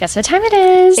Guess what time it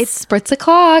is? It's Spritz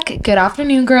O'Clock. Good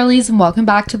afternoon, girlies, and welcome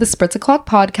back to the Spritz O'Clock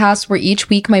podcast, where each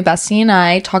week my bestie and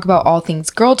I talk about all things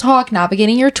girl talk,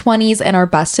 navigating your 20s, and our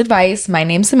best advice. My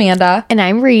name's Amanda. And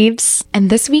I'm Rives.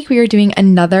 And this week we are doing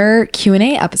another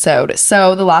Q&A episode.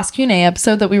 So the last Q&A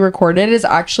episode that we recorded is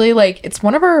actually it's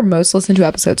one of our most listened to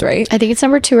episodes, right? I think it's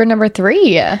number 2 or number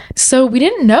 3. So we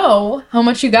didn't know how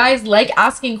much you guys like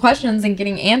asking questions and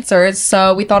getting answers.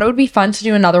 So we thought it would be fun to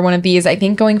do another one of these. I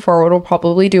think going forward we'll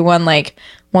probably do one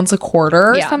once a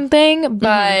quarter or something,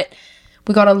 but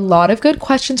we got a lot of good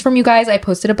questions from you guys. I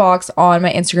posted a box on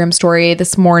my Instagram story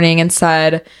this morning and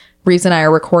said Rives and I are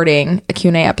recording a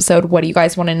Q&A episode. What do you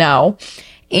guys want to know?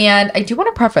 And I do want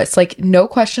to preface, no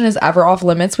question is ever off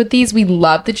limits with these. We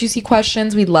love the juicy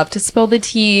questions. We love to spill the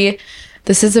tea.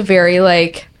 This is a very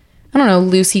I don't know,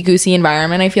 loosey-goosey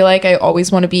environment. I feel like I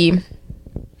always want to be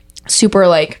super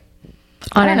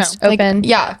Honest, open.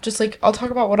 Just I'll talk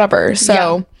about whatever.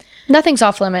 So nothing's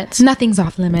off limits. Nothing's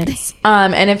off limits.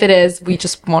 And if it is, we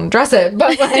just won't address it.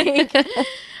 But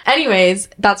anyways,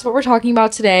 that's what we're talking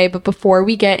about today. But before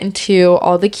we get into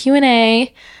all the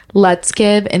Q&A, let's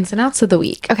give ins and outs of the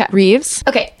week. Okay. Reeves?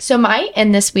 Okay, so my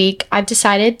in this week, I've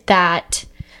decided that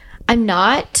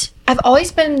I've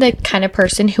always been the kind of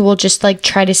person who will just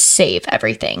try to save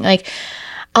everything.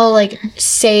 I'll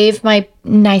save my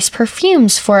nice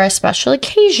perfumes for a special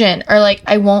occasion, or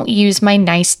I won't use my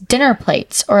nice dinner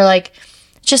plates, or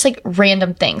just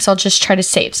random things. I'll just try to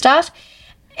save stuff,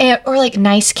 or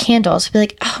nice candles. I'll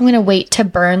be I'm gonna wait to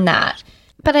burn that.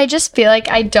 But I just feel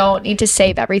I don't need to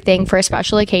save everything for a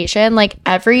special occasion.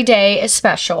 Every day is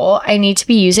special. I need to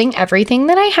be using everything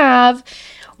that I have.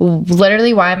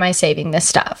 Literally, why am I saving this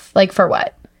stuff? For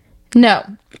what? No.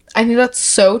 I think that's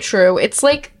so true. It's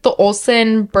the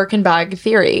Olsen Birkin bag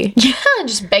theory. Yeah,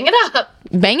 just bang it up.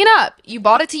 Bang it up. You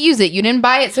bought it to use it. You didn't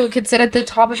buy it so it could sit at the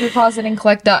top of your closet and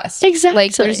collect dust. Exactly.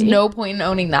 There's no point in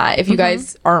owning that. If you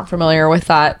guys aren't familiar with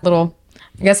that little,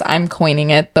 I guess I'm coining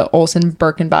it, the Olsen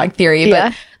Birkin bag theory. Yeah.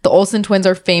 But the Olsen twins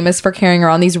are famous for carrying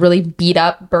around these really beat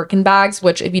up Birkin bags,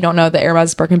 which if you don't know, the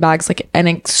Hermes Birkin bag's an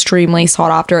extremely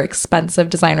sought after, expensive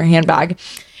designer handbag.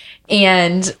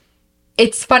 And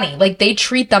it's funny, they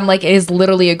treat them like it is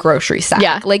literally a grocery sack.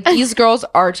 Yeah. These girls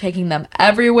are taking them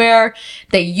everywhere.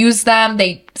 They use them.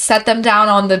 They set them down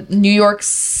on the New York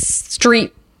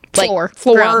street floor,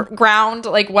 ground,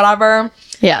 whatever.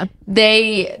 Yeah.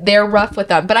 They're rough with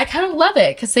them. But I kind of love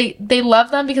it because they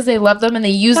love them because they love them, and they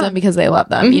use them because they love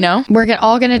them, you know? We're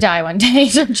all gonna die one day,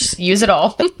 so just use it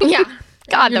all. Yeah.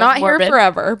 God, you're not here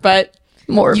forever, but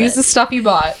use the stuff you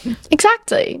bought.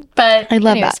 Exactly. But I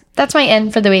love that. That's my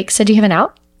end for the week. So do you have an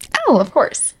out? Oh, of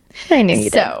course. I knew you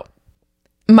did. So,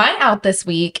 my out this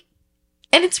week,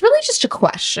 and it's really just a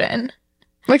question.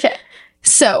 Okay.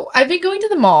 So, I've been going to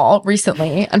the mall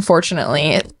recently,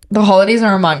 unfortunately. The holidays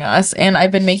are among us, and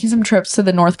I've been making some trips to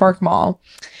the North Park Mall.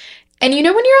 And you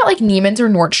know when you're at Neiman's or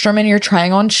Nordstrom and you're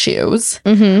trying on shoes,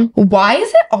 why is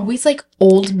it always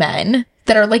old men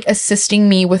that are assisting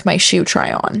me with my shoe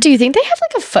try on? Do you think they have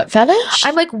a foot fetish?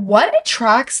 I'm what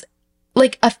attracts a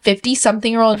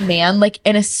 50-something-year-old man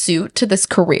in a suit to this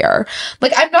career?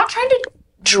 I'm not trying to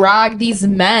drag these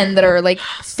men that are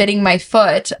fitting my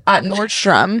foot at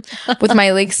Nordstrom with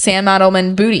my Sam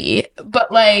Adelman booty, but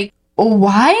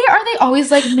why are they always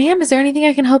ma'am, is there anything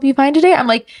I can help you find today? I'm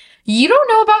you don't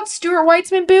know about Stuart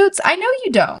Weitzman boots? I know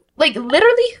you don't.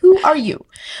 Literally, who are you?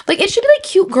 It should be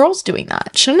cute girls doing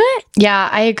that, shouldn't it? Yeah,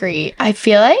 I agree. I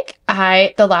feel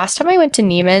the last time I went to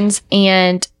Neiman's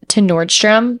and to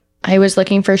Nordstrom, I was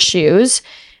looking for shoes.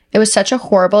 It was such a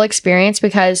horrible experience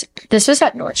because this was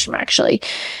at Nordstrom, actually.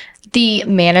 The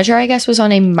manager, I guess, was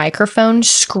on a microphone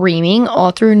screaming all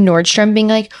through Nordstrom, being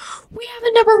we have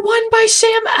a number 1 by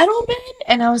Sam Edelman.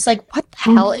 And I was what the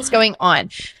hell is going on?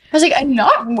 I was I'm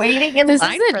not waiting in this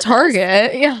line for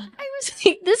Target. This. Yeah. I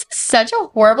was this is such a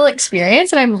horrible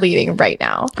experience, and I'm leaving right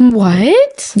now.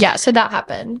 What? Yeah, so that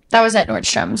happened. That was at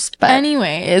Nordstrom's. But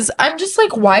anyways, I'm just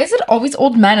why is it always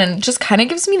old men? And it just kind of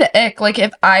gives me the ick.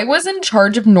 If I was in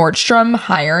charge of Nordstrom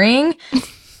hiring,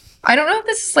 I don't know if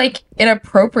this is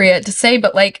inappropriate to say,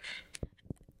 but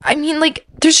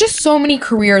there's just so many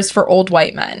careers for old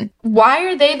white men. Why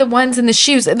are they the ones in the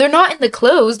shoes? They're not in the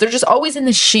clothes. They're just always in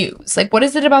the shoes. What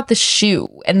is it about the shoe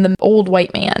and the old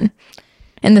white man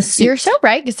and the suit? You're so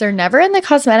right, because they're never in the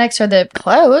cosmetics or the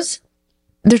clothes.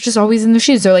 They're just always in the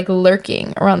shoes. They're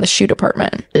lurking around the shoe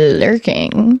department.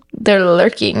 Lurking. They're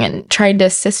lurking and trying to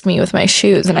assist me with my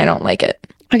shoes, and I don't like it.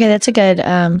 Okay, that's a good,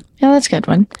 that's a good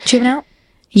one. Do you have an out?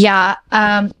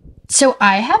 Yeah. So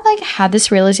I have had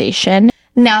this realization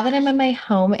now that I'm in my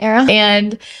home era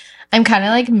and I'm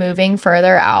kind of moving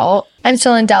further out. I'm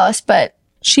still in Dallas, but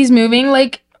She's moving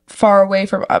like far away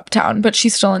from uptown, but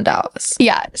she's still in Dallas.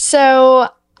 Yeah. So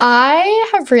I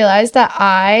have realized that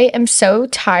I am so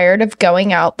tired of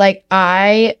going out. Like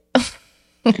why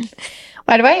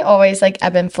do I always like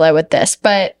ebb and flow with this?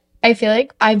 But I feel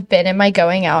like I've been in my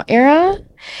going out era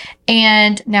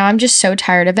and now I'm just so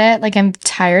tired of it. Like I'm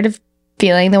tired of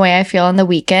feeling the way I feel on the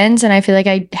weekends. And I feel like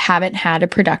I haven't had a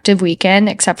productive weekend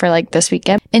except for like this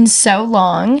weekend in so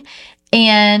long.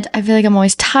 And I feel like I'm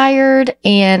always tired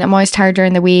and I'm always tired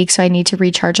during the week. So I need to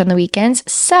recharge on the weekends.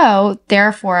 So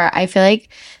therefore, I feel like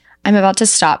I'm about to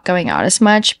stop going out as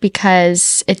much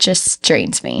because it just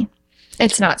drains me.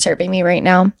 It's not serving me right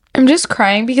now. I'm just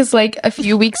crying because like a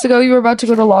few weeks ago you were about to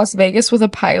go to Las Vegas with a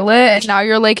pilot and now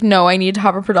you're like, no, I need to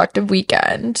have a productive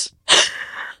weekend.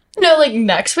 No, like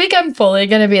next week I'm fully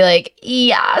gonna be like,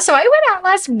 yeah, so I went out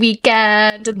last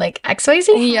weekend and like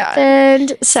XYZ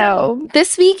happened. So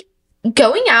this week,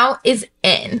 going out is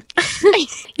in. You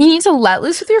need to let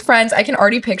loose with your friends. I can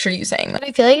already picture you saying that.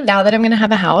 I feel like now that I'm gonna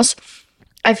have a house,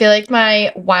 I feel like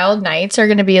my wild nights are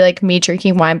gonna be like me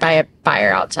drinking wine by a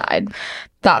fire outside.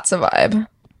 That's a vibe.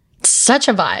 Such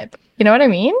a vibe. You know what I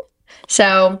mean?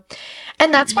 So,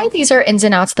 and that's why these are ins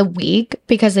and outs of the week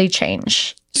because they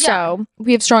change. Yeah. So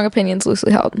we have strong opinions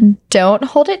loosely held. Don't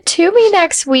hold it to me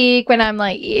next week when I'm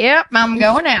like, yep, I'm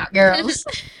going out, girls.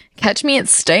 Catch me at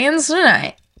Stan's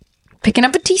tonight. Picking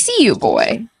up a TCU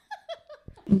boy.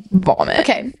 Vomit.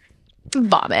 Okay.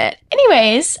 Vomit.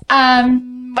 Anyways,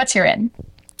 what's your in?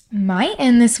 My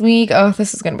in this week. Oh,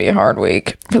 this is gonna be a hard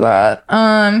week for that.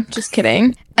 Just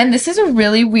kidding. And this is a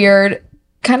really weird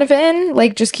kind of in.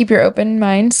 Like, just keep your open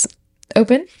minds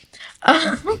open.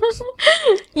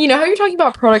 You know how you're talking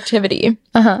about productivity?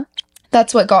 Uh-huh.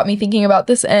 That's what got me thinking about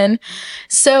this in.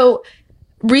 So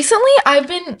recently I've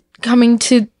been coming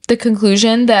to the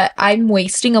conclusion that I'm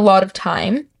wasting a lot of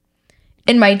time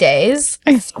in my days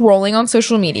scrolling on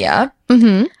social media.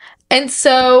 Mm-hmm. And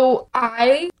so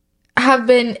I have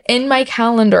been in my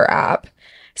calendar app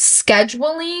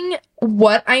scheduling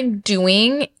what I'm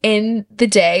doing in the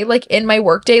day, like in my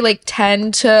work day, like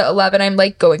 10 to 11, I'm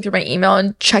like going through my email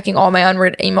and checking all my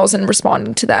unread emails and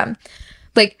responding to them.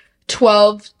 Like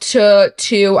 12 to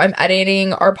 2, I'm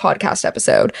editing our podcast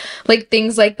episode, like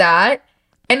things like that.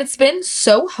 And it's been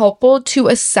so helpful to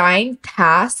assign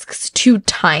tasks to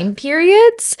time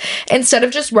periods instead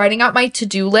of just writing out my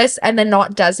to-do list and then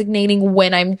not designating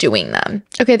when I'm doing them.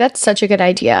 Okay, that's such a good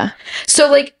idea. So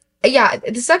like, yeah,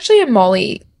 this is actually a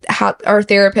Molly, our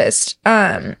therapist.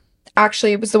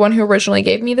 Actually, it was the one who originally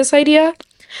gave me this idea.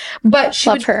 But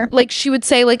she would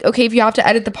say like, okay, if you have to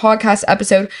edit the podcast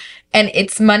episode and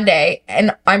it's Monday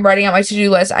and I'm writing out my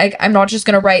to-do list, I'm not just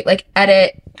gonna write like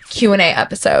edit Q&A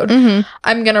episode. Mm-hmm.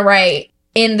 I'm gonna write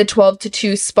in the 12 to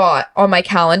 2 spot on my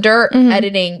calendar,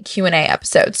 editing Q&A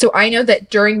episode. So I know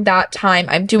that during that time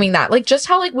I'm doing that. Like just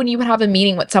how like when you would have a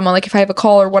meeting with someone, like if I have a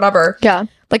call or whatever. Yeah.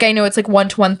 Like I know it's like 1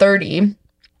 to 1:30,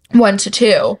 1 to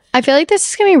 2. I feel like this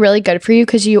is going to be really good for you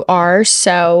because you are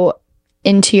so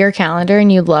into your calendar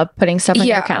and you love putting stuff on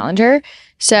your calendar.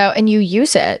 So, and you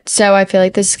use it. So I feel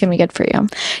like this is going to be good for you.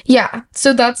 Yeah.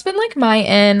 So that's been like my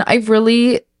in. I've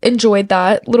really enjoyed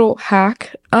that little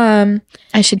hack. I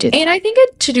should do that. And I think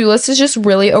a to-do list is just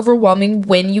really overwhelming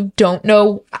when you don't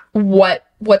know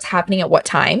what's happening at what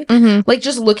time. Mm-hmm. Like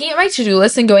just looking at my to-do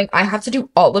list and going, I have to do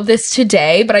all of this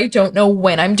today, but I don't know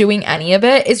when I'm doing any of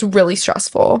it is really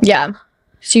stressful. Yeah.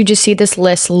 So you just see this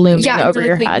list looming over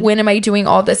your head. When am I doing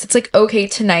all this? It's like, okay,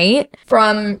 tonight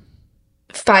from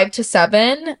 5 to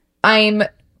 7, I'm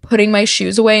putting my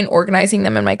shoes away and organizing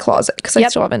them in my closet because I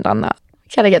still haven't done that.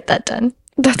 Gotta get that done.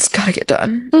 That's gotta get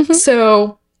done. Mm-hmm.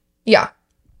 So, yeah.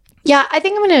 Yeah, I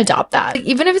think I'm gonna adopt that. Like,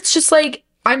 even if it's just like,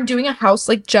 I'm doing a house,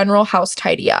 like general house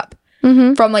tidy up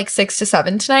from like 6 to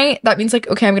 7 tonight. That means like,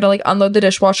 okay, I'm gonna like unload the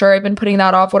dishwasher. I've been putting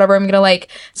that off, whatever. I'm gonna like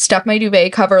stuff my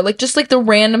duvet cover, like just like the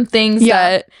random things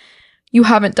that you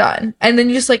haven't done. And then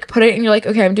you just like put it and you're like,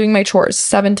 okay, I'm doing my chores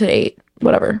 7 to 8,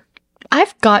 whatever.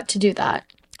 I've got to do that.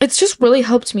 It's just really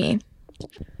helped me.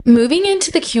 Moving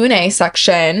into the Q&A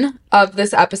section of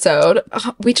this episode,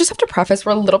 we just have to preface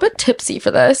we're a little bit tipsy for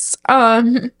this.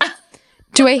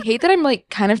 Do I hate that I'm like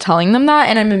kind of telling them that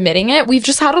and I'm admitting it? We've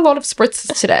just had a lot of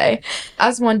spritzes today,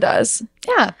 as one does.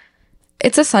 Yeah.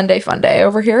 It's a Sunday fun day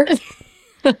over here.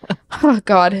 Oh,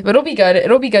 God. It'll be good.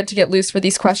 It'll be good to get loose for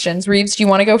these questions. Reeves, do you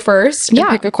want to go first? Yeah.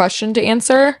 And pick a question to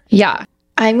answer? Yeah.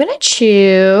 I'm going to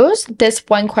choose this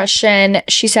one question.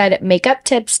 She said, makeup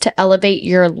tips to elevate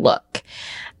your look.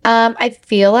 I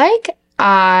feel like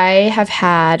I have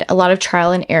had a lot of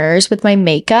trial and errors with my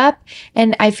makeup,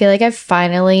 and I feel like I've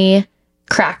finally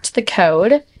cracked the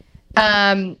code.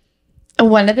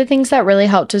 One of the things that really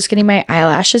helped was getting my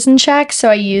eyelashes in check. So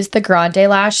I used the Grande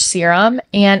Lash Serum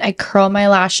and I curl my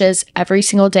lashes every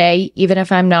single day, even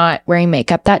if I'm not wearing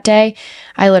makeup that day.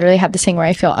 I literally have this thing where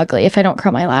I feel ugly if I don't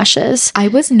curl my lashes. I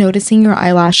was noticing your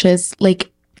eyelashes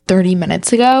like 30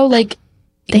 minutes ago, like,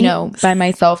 you know, by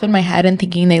myself in my head and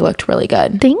thinking they looked really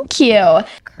good. Thank you.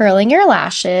 Curling your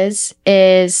lashes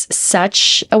is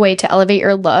such a way to elevate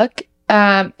your look.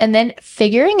 And then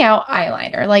figuring out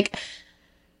eyeliner. Like,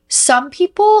 some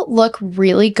people look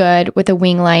really good with a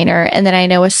wing liner, and then I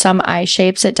know with some eye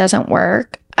shapes it doesn't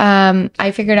work.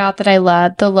 I figured out that I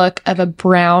love the look of a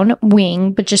brown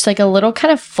wing, but just like a little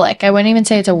kind of flick. I wouldn't even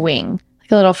say it's a wing,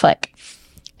 like a little flick.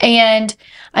 And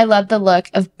I love the look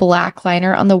of black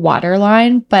liner on the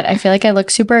waterline, but I feel like I look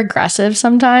super aggressive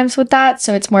sometimes with that.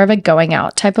 So it's more of a going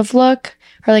out type of look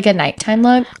or like a nighttime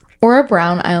look. Or a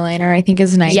brown eyeliner, I think,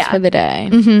 is nice for the day.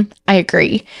 I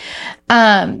agree.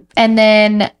 And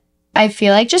then I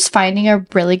feel like just finding a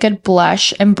really good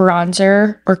blush and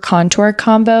bronzer or contour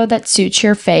combo that suits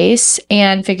your face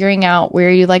and figuring out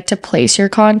where you like to place your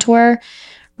contour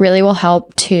really will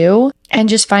help too. And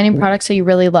just finding products that you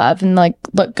really love and like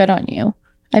look good on you.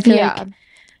 I feel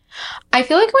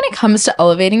like when it comes to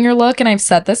elevating your look, and I've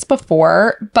said this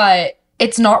before, but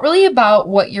it's not really about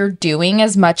what you're doing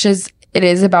as much as it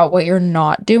is about what you're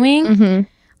not doing.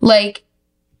 Like,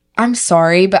 I'm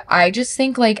sorry, but I just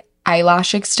think like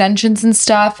eyelash extensions and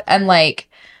stuff and like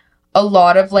a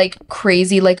lot of like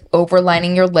crazy like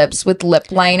overlining your lips with lip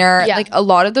liner, like a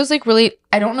lot of those like really,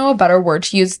 I don't know a better word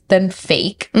to use than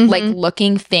fake like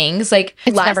looking things, like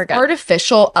it's less never good.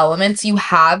 Artificial elements you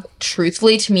have,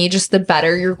 truthfully, to me, just the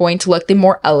better you're going to look, the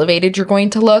more elevated you're going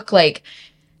to look. Like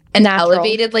an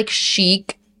elevated like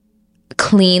chic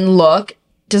clean look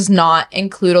does not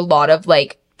include a lot of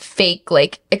like fake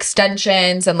like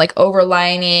extensions and like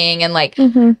overlining and like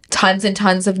tons and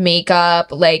tons of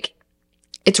makeup. Like,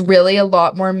 it's really a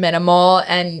lot more minimal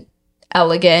and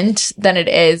elegant than it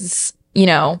is, you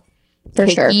know, for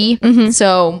picky. sure.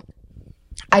 So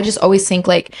I just always think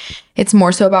like it's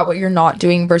more so about what you're not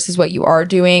doing versus what you are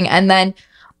doing. And then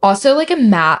also like a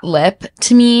matte lip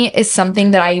to me is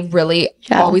something that I really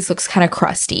always looks kind of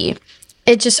crusty.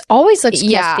 It just always looks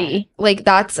crusty. Like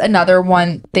that's another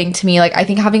one thing to me. Like, I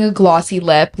think having a glossy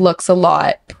lip looks a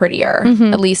lot prettier,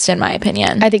 at least in my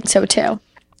opinion. I think so too.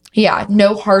 Yeah,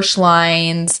 no harsh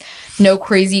lines, no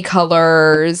crazy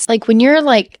colors. Like when you're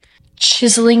like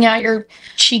chiseling out your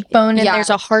cheekbone and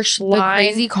there's a harsh line. The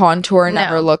crazy contour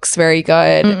never looks very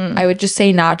good. I would just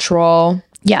say natural.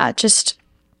 Yeah, just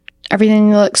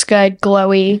everything looks good,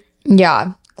 glowy.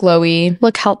 Yeah, glowy.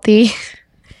 Look healthy.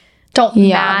 Don't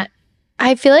matte.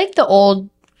 I feel like the old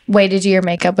way to do your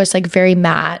makeup was like very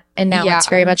matte, and now it's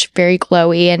very much very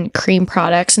glowy and cream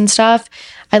products and stuff.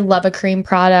 I love a cream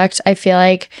product. I feel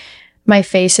like my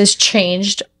face has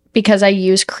changed because I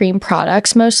use cream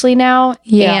products mostly now,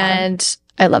 and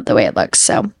I love the way it looks.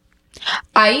 So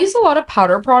I use a lot of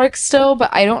powder products still,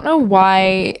 but I don't know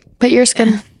why. But your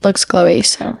skin looks glowy,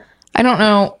 so I don't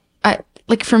know.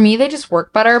 Like, for me, they just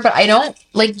work better, but I don't,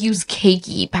 like, use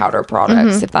cakey powder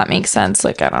products, if that makes sense.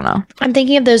 Like, I don't know. I'm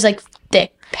thinking of those, like,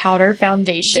 thick powder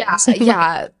foundations.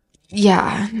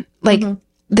 Yeah. Like,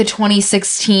 the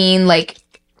 2016, like,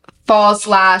 false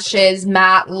lashes,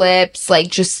 matte lips, like,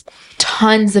 just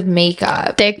tons of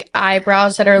makeup. Thick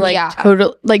eyebrows that are, like,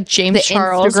 total, like, James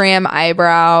Charles. Instagram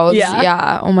eyebrows.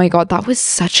 Yeah. Oh, my God. That was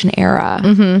such an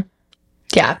era.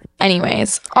 Yeah.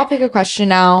 Anyways, I'll pick a question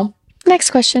now.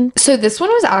 Next question. So this one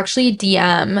was actually a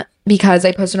DM because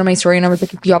I posted on my story and I was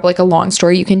like, if you have like a long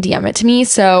story, you can DM it to me.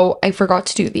 So I forgot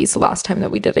to do these the last time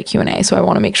that we did a Q&A. So I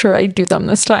want to make sure I do them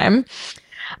this time.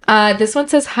 This one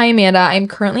says, "Hi, Amanda. I'm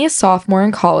currently a sophomore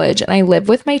in college and I live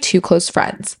with my two close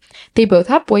friends. They both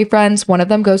have boyfriends. One of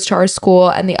them goes to our school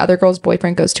and the other girl's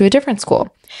boyfriend goes to a different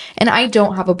school. And I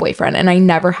don't have a boyfriend and I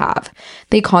never have.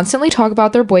 They constantly talk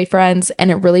about their boyfriends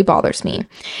and it really bothers me.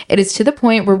 It is to the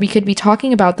point where we could be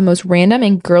talking about the most random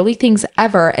and girly things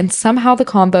ever and somehow the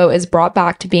combo is brought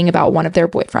back to being about one of their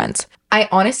boyfriends. I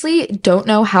honestly don't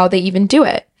know how they even do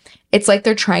it. It's like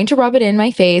they're trying to rub it in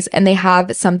my face and they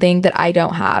have something that I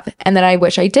don't have and that I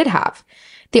wish I did have.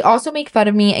 They also make fun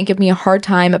of me and give me a hard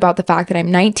time about the fact that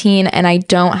I'm 19 and I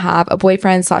don't have a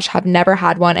boyfriend / have never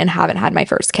had one and haven't had my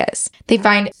first kiss. They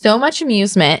find so much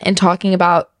amusement in talking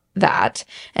about that,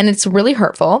 and it's really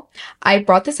hurtful. I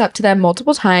brought this up to them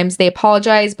multiple times. They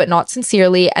apologize, but not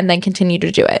sincerely, and then continue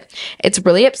to do it. It's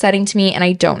really upsetting to me and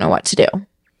I don't know what to do."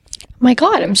 My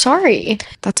God, I'm sorry.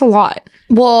 That's a lot.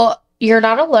 Well, you're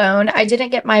not alone. I didn't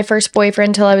get my first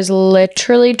boyfriend until I was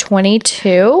literally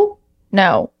 22.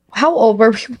 No. How old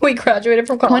were we when we graduated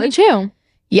from college? 22.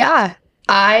 Yeah.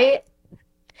 I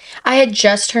I had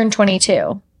just turned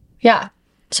 22. Yeah.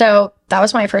 So that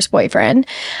was my first boyfriend.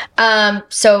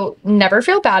 So never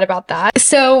feel bad about that.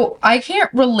 So I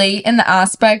can't relate in the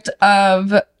aspect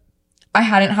of I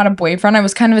hadn't had a boyfriend. I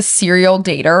was kind of a serial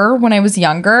dater when I was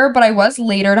younger, but I was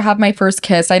later to have my first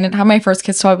kiss. I didn't have my first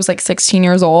kiss till I was like 16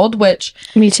 years old, which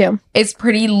me too. Is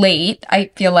pretty late, I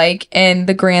feel like, in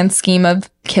the grand scheme of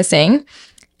kissing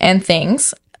and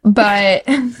things. But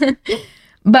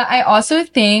but I also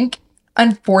think,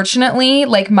 unfortunately,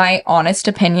 like my honest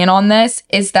opinion on this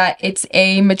is that it's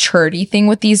a maturity thing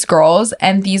with these girls,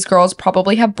 and these girls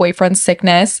probably have boyfriend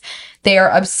sickness. They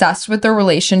are obsessed with their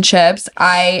relationships.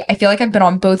 I feel like I've been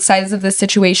on both sides of this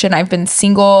situation. I've been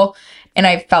single and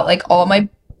I felt like all my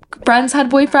friends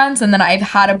had boyfriends, and then I've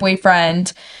had a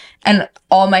boyfriend and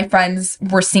all my friends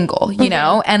were single, you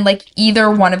know? And like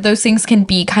either one of those things can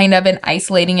be kind of an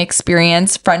isolating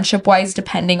experience friendship wise,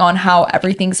 depending on how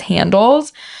everything's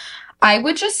handled. I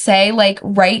would just say, like,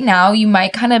 right now, you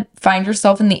might kind of find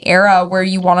yourself in the era where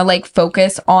you want to, like,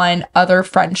 focus on other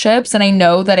friendships. And I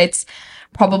know that it's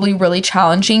probably really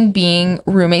challenging being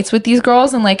roommates with these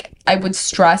girls. And, like, I would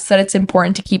stress that it's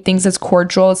important to keep things as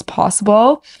cordial as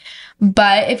possible.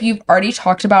 But if you've already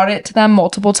talked about it to them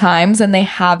multiple times and they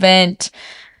haven't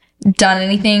done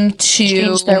anything to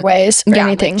change their ways or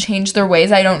anything, like, change their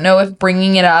ways, I don't know if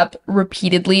bringing it up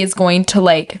repeatedly is going to,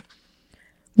 like,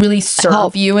 really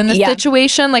serve you in this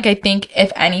situation. Like, I think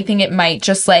if anything, it might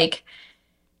just like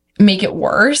make it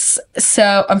worse.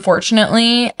 So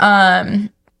unfortunately, and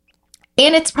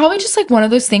it's probably just like one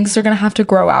of those things they're gonna have to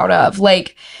grow out of.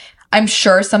 Like, I'm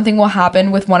sure something will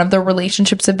happen with one of their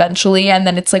relationships eventually, and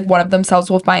then it's like one of themselves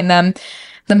will find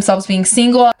themselves being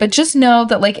single. But just know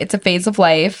that, like, it's a phase of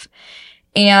life.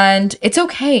 And it's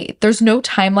okay. There's no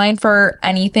timeline for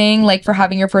anything, like for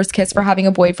having your first kiss, for having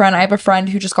a boyfriend. I have a friend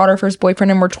who just got her first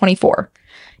boyfriend and we're 24,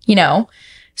 you know?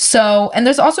 So, and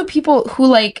there's also people who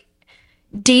like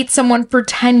date someone for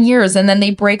 10 years and then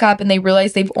they break up and they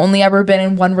realize they've only ever been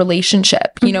in one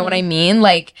relationship. You know what I mean?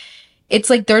 Like, it's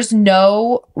like there's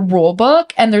no rule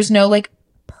book and there's no like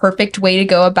perfect way to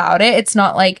go about it. It's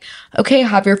not like, okay,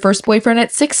 have your first boyfriend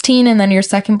at 16 and then your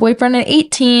second boyfriend at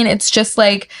 18. It's just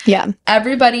like,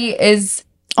 everybody is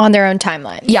on their own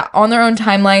timeline. Yeah, on their own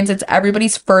timelines. It's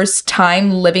everybody's first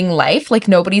time living life. Like,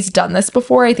 nobody's done this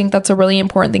before. I think that's a really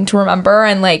important thing to remember.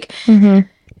 And like,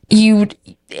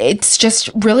 it's just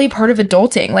really part of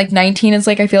adulting. Like 19 is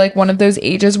like, I feel like one of those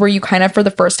ages where you kind of for the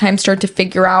first time start to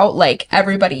figure out like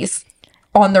everybody's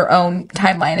on their own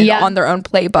timeline and on their own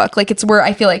playbook. Like, it's where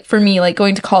I feel like for me, like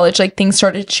going to college, like things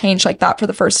started to change like that for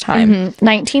the first time.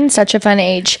 19 is such a fun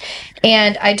age.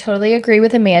 And I totally agree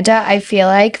with Amanda. I feel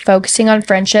like focusing on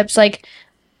friendships, like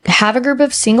have a group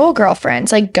of single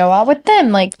girlfriends, like go out with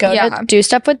them, like go to do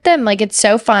stuff with them. Like, it's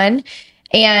so fun.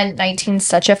 And 19 is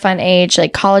such a fun age.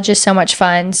 Like, college is so much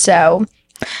fun. So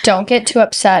don't get too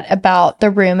upset about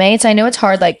the roommates. I know it's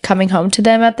hard, like, coming home to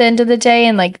them at the end of the day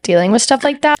and, like, dealing with stuff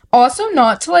like that. Also,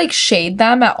 not to, like, shade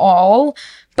them at all,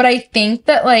 but I think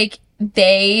that, like,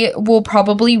 they will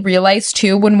probably realize,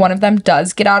 too, when one of them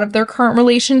does get out of their current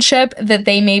relationship, that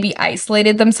they maybe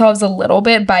isolated themselves a little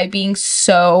bit by being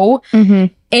so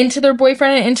into their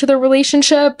boyfriend and into their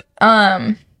relationship.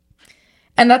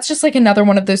 And that's just like another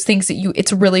one of those things that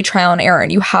it's really trial and error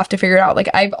and you have to figure it out. Like,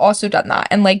 I've also done that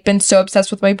and like been so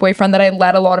obsessed with my boyfriend that I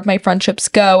let a lot of my friendships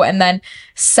go and then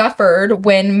suffered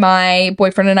when my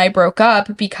boyfriend and I broke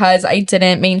up because I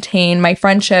didn't maintain my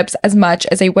friendships as much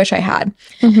as I wish I had.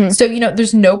 So, you know,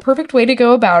 there's no perfect way to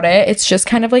go about it. It's just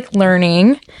kind of like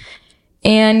learning.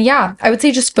 And yeah, I would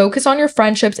say just focus on your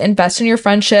friendships, invest in your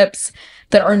friendships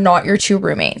that are not your two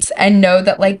roommates, and know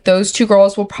that like those two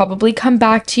girls will probably come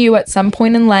back to you at some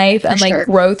point in life and like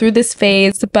grow through this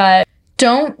phase, but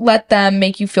don't let them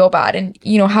make you feel bad, and,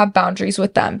 you know, have boundaries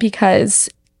with them because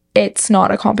it's not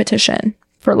a competition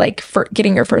for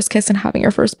getting your first kiss and having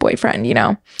your first boyfriend, you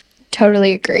know?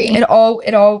 Totally agree. It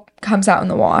all comes out in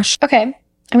the wash. Okay. I'm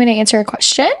going to answer a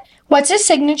question. What's a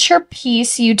signature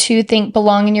piece you two think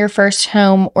belong in your first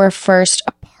home or first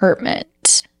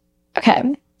apartment?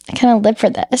 Okay. I kind of live for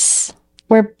this.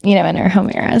 We're, you know, in our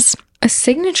home eras. A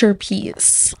signature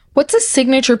piece. What's a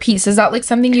signature piece? Is that like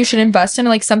something you should invest in,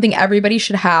 like something everybody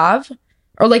should have,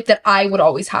 or like that I would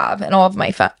always have in all of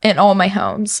my in all my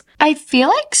homes? I feel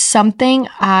like something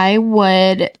I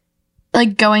would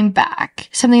like going back,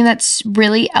 something that's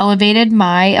really elevated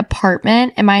my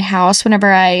apartment and my house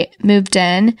whenever I moved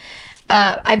in.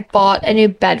 I bought a new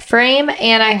bed frame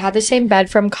and I had the same bed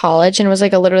from college and it was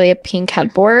like literally a pink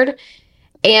headboard.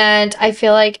 And I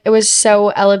feel like it was so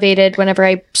elevated whenever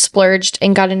I splurged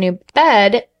and got a new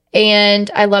bed.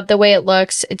 And I love the way it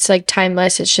looks. It's like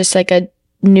timeless. It's just like a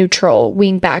neutral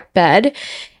wingback bed.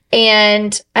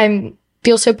 And I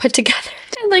feel so put together.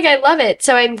 And like, I love it.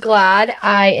 So I'm glad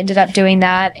I ended up doing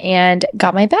that and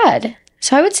got my bed.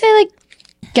 So I would say like,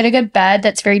 get a good bed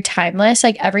that's very timeless.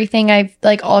 Like everything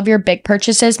like all of your big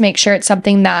purchases, make sure it's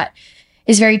something that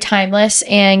is very timeless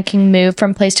and can move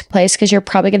from place to place, because you're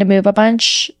probably going to move a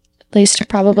bunch. At least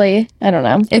probably, I don't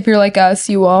know. If you're like us,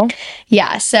 you will.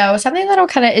 Yeah, so something that'll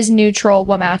kind of is neutral,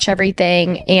 will match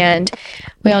everything, and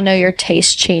we all know your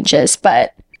taste changes,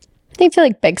 but I feel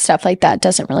like big stuff like that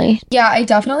doesn't really. Yeah, I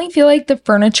definitely feel like the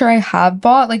furniture I have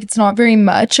bought, like it's not very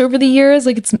much over the years.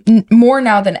 Like it's more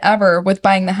now than ever with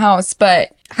buying the house,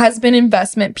 but has been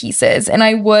investment pieces. And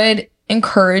I would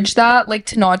encourage that, like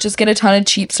to not just get a ton of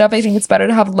cheap stuff. I think it's better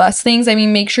to have less things. I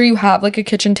mean, make sure you have like a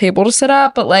kitchen table to set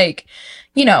up, but like,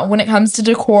 you know, when it comes to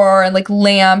decor and like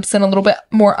lamps and a little bit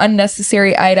more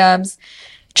unnecessary items,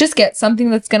 just get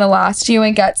something that's going to last you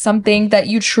and get something that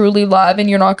you truly love and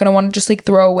you're not going to want to just like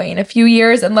throw away in a few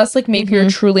years, unless like maybe you're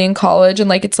truly in college and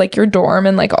like it's like your dorm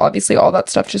and like obviously all that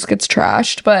stuff just gets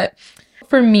trashed. But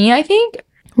for me, I think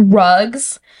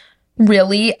rugs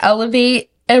really elevate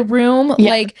a room. Yeah.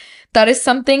 Like that is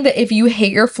something that if you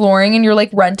hate your flooring and you're like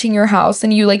renting your house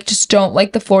and you like just don't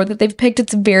like the floor that they've picked,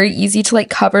 it's very easy to like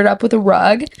cover it up with a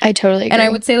rug. I totally agree. And I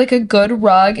would say like a good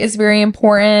rug is very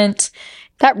important.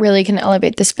 That really can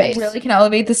elevate the space.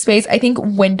 I think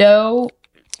window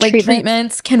like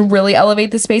treatments can really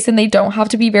elevate the space, and they don't have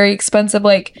to be very expensive.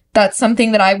 Like that's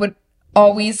something that I would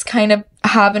always kind of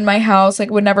have in my house.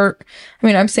 Like would never, I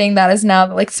mean, I'm saying that as now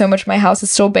that like so much of my house is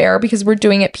still bare because we're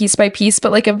doing it piece by piece,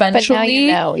 but like eventually, but now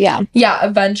you know, yeah. Yeah,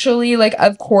 eventually, like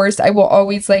of course I will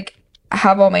always like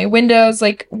have all my windows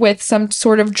like with some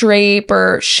sort of drape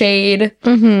or shade,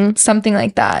 something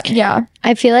like that. Yeah,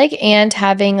 I feel like, and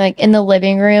having like in the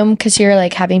living room, because you're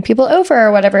like having people over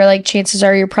or whatever, like chances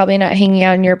are you're probably not hanging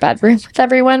out in your bedroom with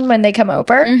everyone when they come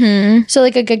over. So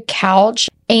like a good couch.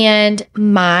 And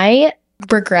my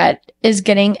regret is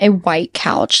getting a white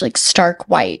couch, like stark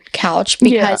white couch,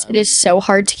 because it is so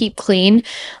hard to keep clean.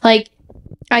 Like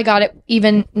I got it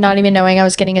even not even knowing I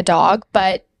was getting a dog,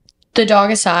 but the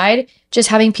dog aside, just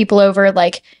having people over,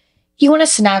 like you want to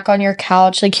snack on your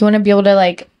couch, like you want to be able to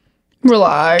like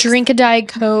relax, drink a Diet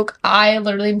Coke. I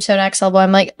literally am so next level.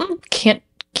 I'm like, can't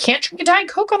drink a Diet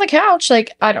Coke on the couch.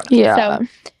 Like I don't know. Yeah. So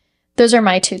those are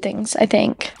my two things, I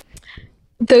think.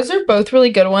 Those are both really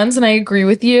good ones, and I agree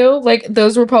with you. Like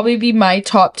those will probably be my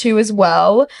top two as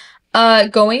well.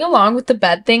 Going along with the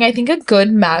bed thing, I think a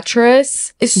good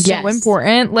mattress is so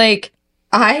important. Like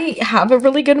I have a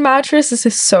really good mattress. This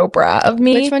is so brat of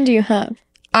me. Which one do you have?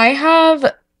 I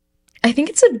think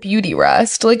it's a Beauty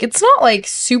Rest. Like it's not like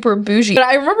super bougie, but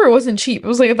I remember it wasn't cheap. It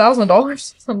was like $1,000 or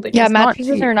something. Yeah,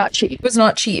 mattresses are not cheap. It was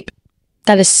not cheap.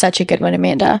 That is such a good one,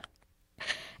 Amanda.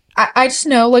 I just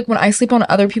know, like, when I sleep on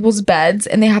other people's beds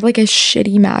and they have, like, a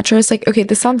shitty mattress, like, okay,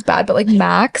 this sounds bad, but, like,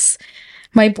 Max,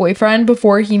 my boyfriend,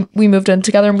 before we moved in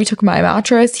together and we took my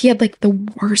mattress, he had, like, the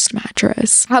worst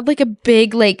mattress. Had, like, a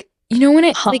big, like, you know when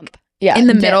it, hump. Like, in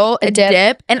the middle, a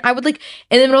dip. And I would, like,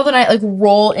 in the middle of the night, like,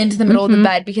 roll into the middle of the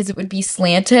bed because it would be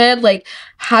slanted. Like,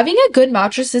 having a good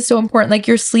mattress is so important. Like,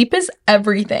 your sleep is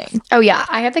everything. Oh, yeah.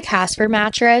 I have the Casper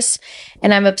mattress,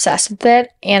 and I'm obsessed with it.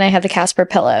 And I have the Casper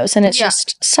pillows, and it's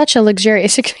just such a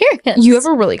luxurious experience. You have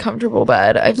a really comfortable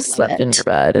bed. I've slept in your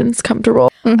bed, and it's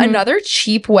comfortable. Another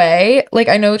cheap way, like,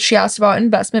 I know she asked about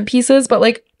investment pieces, but,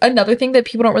 like, another thing that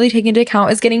people don't really take into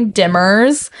account is getting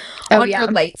dimmers on your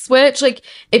light switch. Like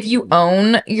if you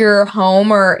own your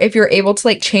home or if you're able to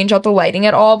like change out the lighting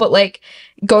at all, but like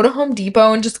go to Home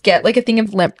Depot and just get like a thing of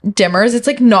dimmers. It's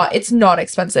like it's not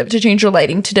expensive to change your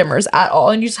lighting to dimmers at all.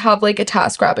 And you just have like a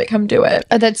TaskRabbit come do it.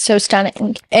 Oh, that's so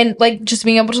stunning. And like just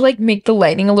being able to like make the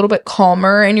lighting a little bit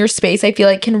calmer in your space, I feel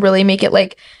like can really make it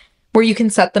like where you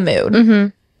can set the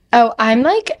mood. Oh, I'm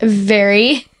like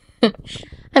very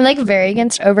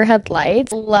against overhead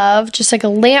lights. Love just like a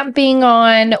lamp being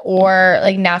on or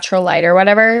like natural light or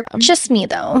whatever. Just me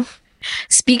though.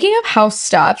 Speaking of house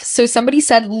stuff, so somebody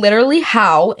said literally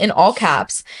how, in all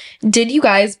caps, did you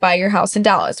guys buy your house in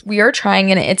Dallas? We are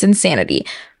trying and it's insanity.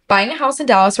 Buying a house in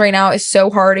Dallas right now is so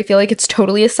hard. I feel like it's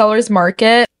totally a seller's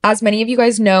market. As many of you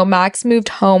guys know, Max moved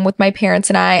home with my parents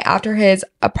and I after his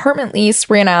apartment lease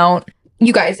ran out.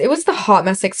 You guys, it was the hot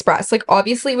mess express. Like,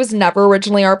 obviously, it was never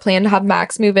originally our plan to have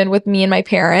Max move in with me and my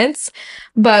parents,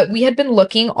 but we had been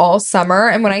looking all summer.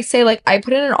 And when I say, like, I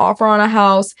put in an offer on a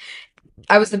house,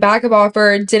 I was the backup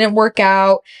offer, didn't work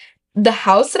out. The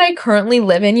house that I currently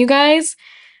live in, you guys,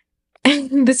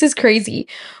 this is crazy.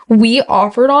 We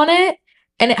offered on it,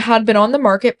 and it had been on the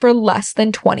market for less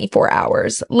than 24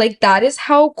 hours. Like, that is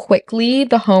how quickly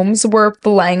the homes were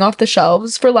flying off the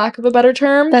shelves, for lack of a better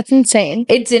term. That's insane.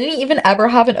 It didn't even ever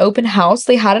have an open house.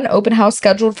 They had an open house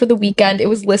scheduled for the weekend. It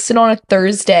was listed on a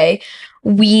Thursday.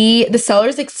 The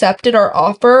sellers accepted our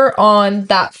offer on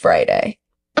that Friday.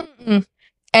 Mm-mm.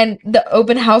 And the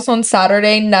open house on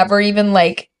Saturday never even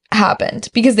happened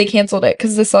because they canceled it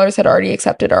because the sellers had already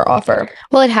accepted our offer.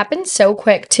 Well, it happened so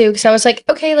quick too, because I was like,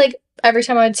 okay, every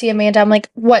time I would see Amanda, I'm like,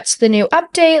 what's the new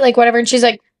update? Whatever. And she's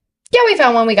like, yeah, we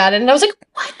found one, we got it. And I was like,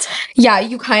 what? Yeah,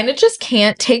 you kind of just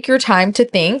can't take your time to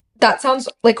think. That sounds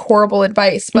like horrible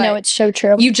advice, but no, it's so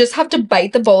true. You just have to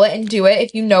bite the bullet and do it.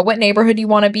 If you know what neighborhood you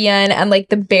want to be in and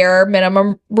the bare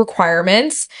minimum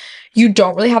requirements, you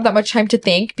don't really have that much time to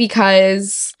think,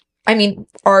 because I mean,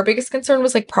 our biggest concern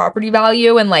was property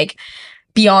value, and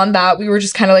beyond that, we were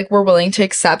just kind of we're willing to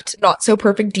accept not so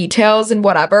perfect details and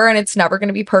whatever, and it's never going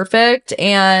to be perfect.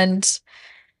 And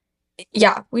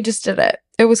yeah, we just did it.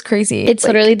 It was crazy. It's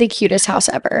literally the cutest house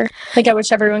ever. I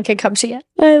wish everyone could come see it.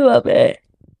 I love it.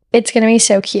 It's gonna be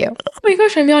so cute. Oh my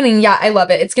gosh, I'm yawning. Yeah, I love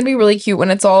it. It's gonna be really cute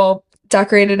when it's all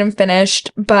decorated and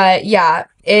finished. But yeah,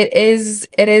 it is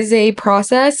a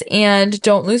process, and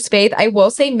don't lose faith. I will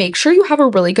say, make sure you have a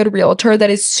really good realtor that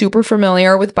is super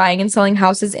familiar with buying and selling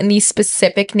houses in the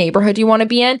specific neighborhood you want to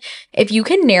be in. If you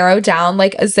can narrow down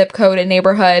a zip code and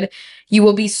neighborhood, you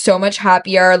will be so much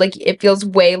happier. It feels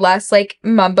way less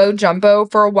mumbo jumbo.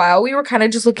 For a while, we were kind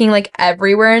of just looking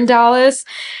everywhere in Dallas,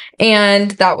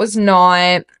 and that was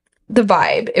not the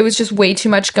vibe. It was just way too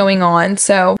much going on.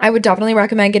 So I would definitely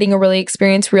recommend getting a really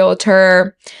experienced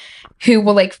realtor who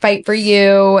will fight for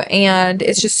you and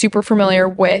is just super familiar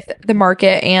with the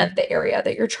market and the area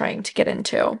that you're trying to get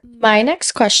into. My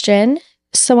next question,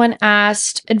 someone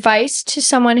asked advice to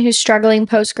someone who's struggling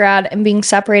post-grad and being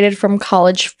separated from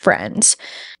college friends.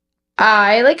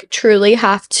 I truly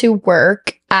have to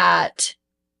work at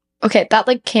okay,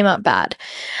 that came out bad.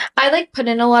 I put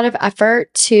in a lot of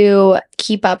effort to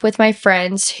keep up with my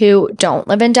friends who don't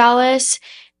live in Dallas.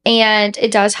 And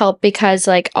it does help because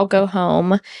I'll go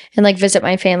home and visit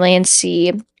my family and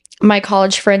see my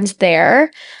college friends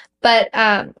there. But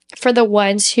for the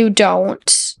ones who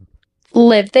don't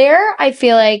live there, I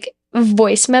feel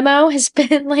voice memo has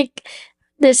been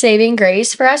the saving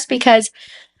grace for us, because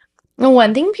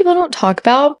one thing people don't talk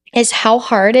about is how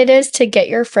hard it is to get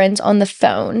your friends on the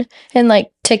phone and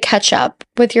to catch up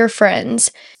with your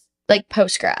friends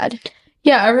post-grad.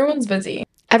 Yeah, everyone's busy.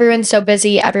 Everyone's so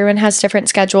busy. Everyone has different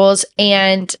schedules.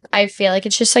 And I feel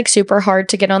it's just super hard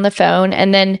to get on the phone.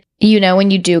 And then,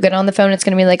 when you do get on the phone, it's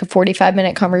going to be a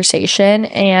 45-minute conversation.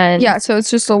 And yeah, so it's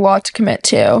just a lot to commit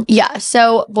to. Yeah.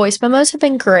 So voice memos have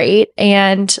been great.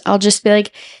 And I'll just be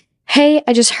hey,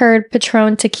 I just heard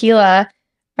Patron Tequila,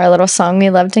 our little song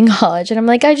we loved in college. And I'm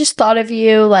I just thought of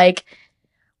you,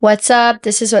 what's up?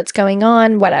 This is what's going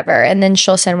on, whatever. And then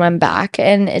she'll send one back,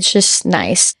 and it's just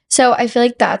nice. So I feel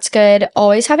that's good.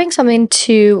 Always having something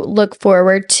to look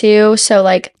forward to.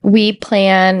 So we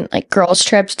plan girls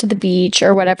trips to the beach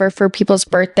or whatever for people's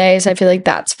birthdays. I feel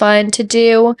that's fun to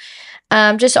do.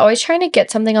 Just always trying to get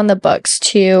something on the books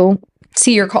to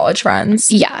see your college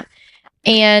friends. Yeah.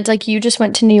 And you just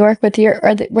went to New York with your,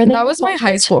 that was my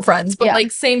high school friends, but yeah.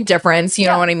 Same difference, you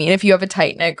know what I mean? If you have a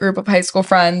tight knit group of high school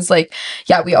friends,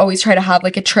 yeah, we always try to have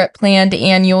a trip planned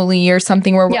annually or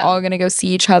something where we're all gonna go see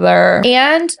each other.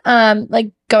 And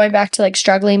going back to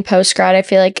struggling post grad, I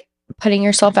feel putting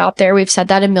yourself out there. We've said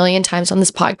that a million times on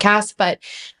this podcast, but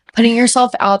putting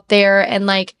yourself out there and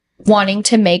wanting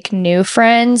to make new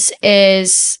friends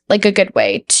is a good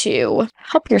way to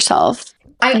help yourself.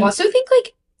 I also think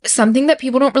something that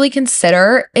people don't really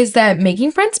consider is that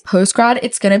making friends post-grad,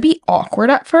 it's going to be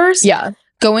awkward at first. Yeah.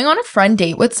 Going on a friend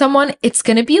date with someone, it's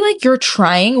going to be you're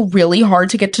trying really hard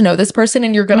to get to know this person,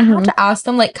 and you're going to have to ask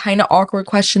them kind of awkward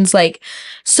questions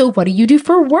so what do you do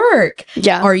for work?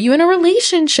 Yeah. Are you in a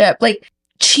relationship?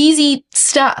 Cheesy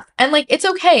stuff. And it's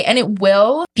okay, and it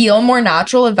will feel more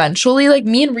natural eventually.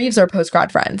 Me and Rives are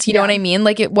post-grad friends, you know what I mean?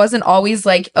 It wasn't always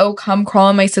oh, come crawl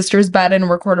in my sister's bed and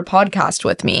record a podcast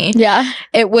with me. Yeah.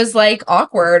 It was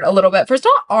awkward a little bit. First,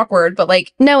 not awkward, but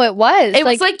no, it was. It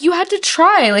was you had to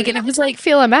try, and it was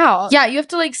feel them out. Yeah, you have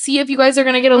to see if you guys are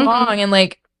gonna get along,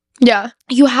 and yeah,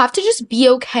 you have to just be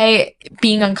okay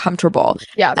being uncomfortable.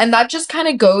 Yeah. And that just kind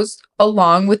of goes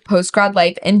along with post-grad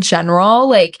life in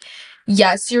general.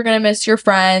 Yes, you're going to miss your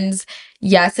friends.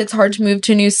 Yes, it's hard to move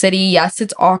to a new city. Yes,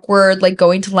 it's awkward,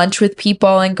 going to lunch with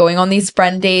people and going on these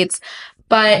friend dates.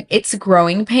 but it's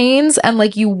growing pains, and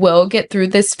like you will get through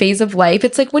this phase of life.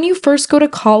 It's like when you first go to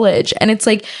college and it's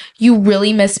like you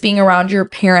really miss being around your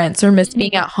parents or miss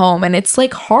being at home, and it's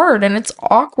like hard and it's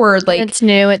awkward. Like it's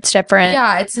new, it's different.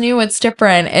 Yeah, it's new, it's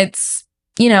different. It's,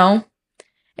 you know,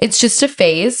 it's just a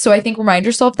phase. So I think remind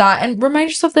yourself that, and remind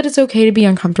yourself that it's okay to be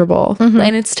uncomfortable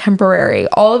and it's temporary.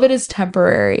 All of it is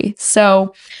temporary.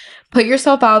 So put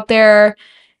yourself out there,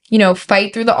 you know,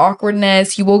 fight through the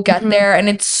awkwardness. You will get there. And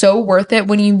it's so worth it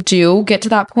when you do get to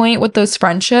that point with those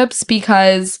friendships,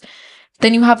 because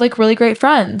then you have like really great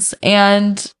friends,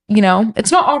 and, you know,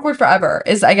 it's not awkward forever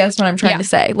is, I guess, what I'm trying to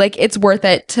say. Like, it's worth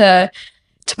it to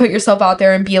put yourself out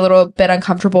there and be a little bit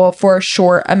uncomfortable for a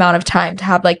short amount of time to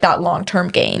have like that long-term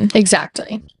gain.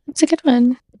 Exactly. That's a good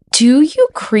one. Do you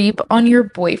creep on your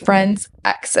boyfriend's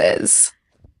exes?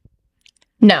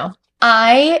 No.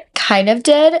 I kind of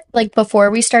did, like,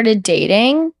 before we started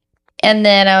dating, and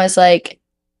then I was like,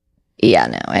 yeah,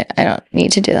 no, I don't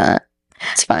need to do that.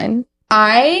 It's fine.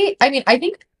 I mean, I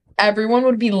think everyone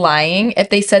would be lying if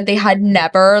they said they had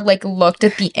never like looked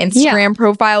at the Instagram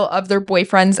profile of their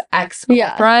boyfriend's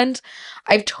ex-girlfriend.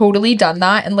 I've totally done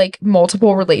that in like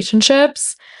multiple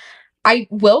relationships. I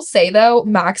will say though,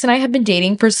 Max and I have been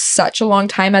dating for such a long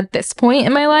time at this point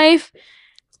in my life.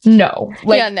 No,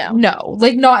 like, no,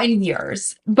 like not in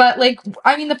years. But like,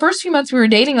 I mean, the first few months we were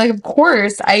dating, like, of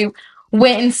course, I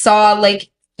went and saw like,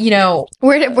 you know,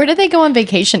 where did they go on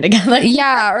vacation together?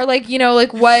 Yeah, or like, you know,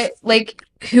 like what, like,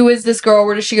 who is this girl?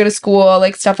 Where does she go to school?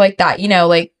 Like stuff like that, you know,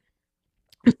 like,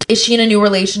 is she in a new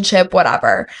relationship?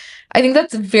 Whatever. I think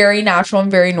that's very natural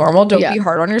and very normal. Don't be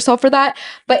hard on yourself for that.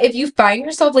 But if you find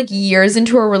yourself like years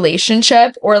into a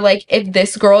relationship, or like if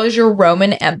this girl is your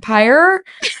Roman Empire,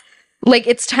 like,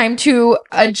 it's time to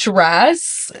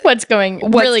address what's going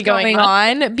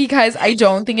on, because I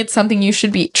don't think it's something you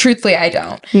should be. Truthfully, I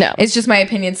don't. No. It's just my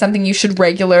opinion, something you should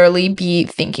regularly be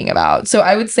thinking about. So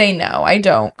I would say no, I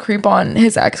don't creep on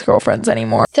his ex-girlfriends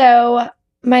anymore. So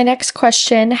my next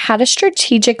question, how to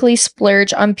strategically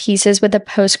splurge on pieces with a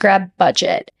post-grad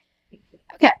budget.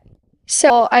 Okay.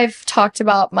 So I've talked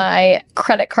about my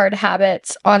credit card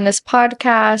habits on this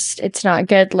podcast. It's not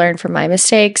good. Learn from my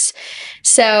mistakes.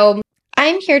 So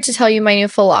I'm here to tell you my new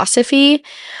philosophy.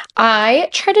 I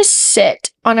try to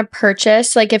sit on a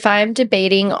purchase. Like, if I'm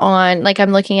debating on, like,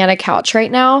 I'm looking at a couch right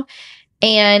now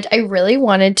and I really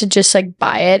wanted to just like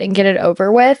buy it and get it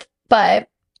over with. But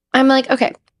I'm like,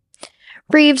 okay,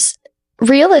 Rives,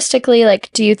 realistically,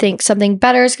 like, do you think something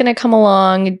better is going to come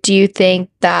along? Do you think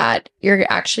that you're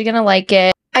actually going to like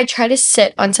it? I try to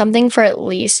sit on something for at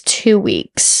least 2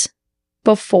 weeks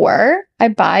before I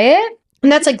buy it.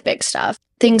 And that's like big stuff.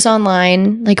 Things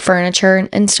online, like furniture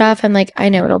and stuff, I'm like, I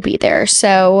know it'll be there.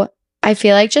 So I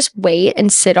feel like just wait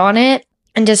and sit on it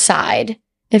and decide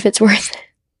if it's worth it.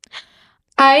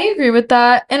 I agree with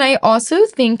that. And I also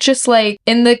think just like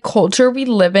in the culture we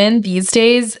live in these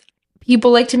days,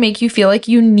 people like to make you feel like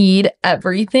you need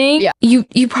everything. Yeah.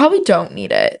 You probably don't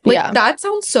need it. Like, that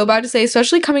sounds so bad to say,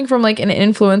 especially coming from like an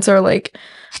influencer. Like,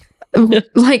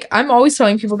 like, I'm always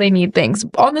telling people they need things.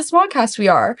 On this podcast, we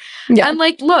are. Yeah. And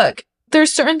like, look,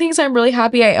 there's certain things I'm really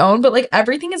happy I own, but like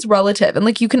everything is relative. And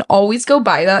like, you can always go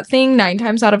buy that thing 9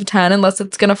 times out of 10, unless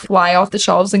it's going to fly off the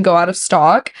shelves and go out of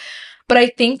stock. But I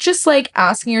think just like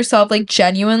asking yourself, like,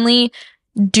 genuinely,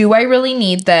 do I really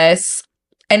need this?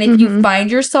 And if you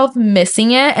find yourself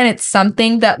missing it and it's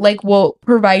something that like will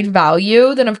provide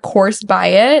value, then of course buy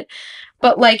it.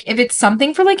 But like, if it's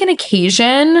something for like an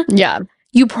occasion,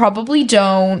 you probably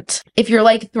don't. If you're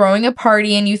like throwing a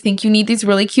party and you think you need these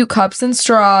really cute cups and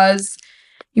straws,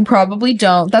 you probably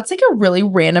don't. That's like a really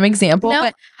random example. No,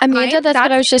 but Amanda, that's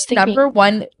what I was just thinking. Number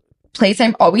one place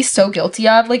I'm always so guilty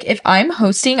of. Like, if I'm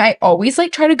hosting, I always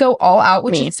like try to go all out,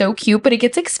 which is so cute, but it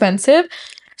gets expensive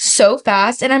so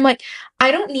fast. And I'm like, I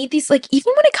don't need these. Like,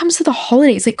 even when it comes to the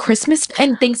holidays, like Christmas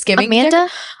and Thanksgiving. Amanda,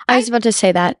 I was about to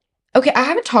say that. Okay, I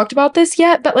haven't talked about this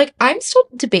yet, but like, I'm still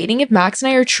debating if Max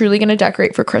and I are truly going to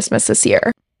decorate for Christmas this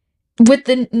year. With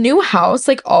the new house,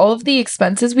 like all of the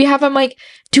expenses we have, I'm like,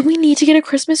 do we need to get a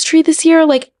Christmas tree this year?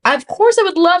 Like, of course I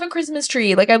would love a Christmas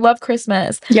tree. Like, I love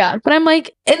Christmas. Yeah. But I'm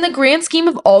like, in the grand scheme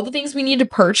of all the things we need to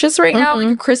purchase right now, like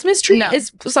a Christmas tree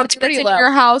is something that's in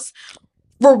your house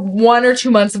for 1 or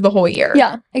 2 months of the whole year.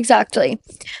 Yeah, exactly.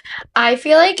 I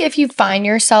feel like if you find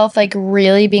yourself like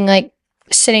really being like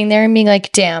sitting there and being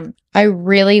like, damn, I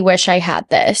really wish I had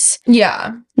this.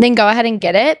 Yeah. Then go ahead and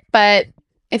get it. But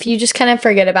if you just kind of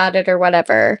forget about it or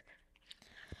whatever.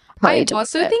 I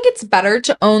also think it's better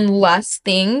to own less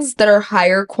things that are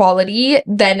higher quality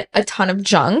than a ton of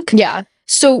junk. Yeah.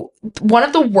 So one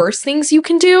of the worst things you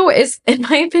can do is, in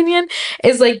my opinion,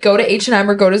 is like go to H&M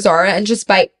or go to Zara and just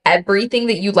buy everything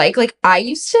that you like. Like I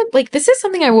used to, like, this is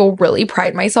something I will really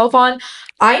pride myself on.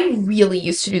 I really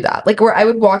used to do that. Like where I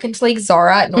would walk into like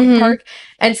Zara at North Park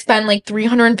and spend like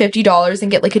 $350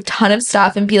 and get like a ton of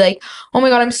stuff and be like, oh my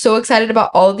God, I'm so excited about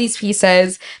all of these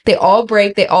pieces. They all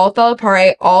break. They all fell apart.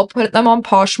 I all put them on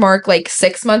Poshmark like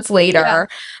 6 months later. Yeah.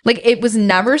 Like it was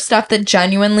never stuff that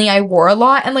genuinely I wore a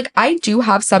lot. And like I do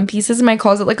have some pieces in my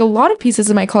closet, like a lot of pieces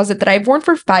in my closet that I've worn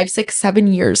for 5, 6, 7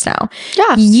 years now.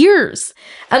 Yeah. Years.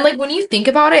 And like when you think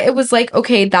about it, it was like,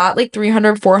 okay, that like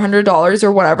 $300, $400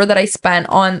 or whatever that I spent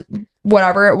on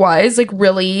whatever it was, like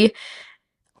really,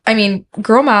 I mean,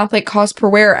 girl math, like cost per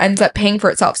wear ends up paying for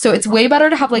itself. So it's way better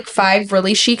to have like 5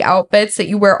 really chic outfits that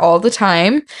you wear all the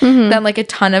time than like a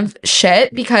ton of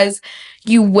shit, because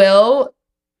you will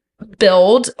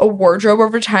build a wardrobe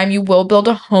over time. You will build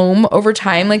a home over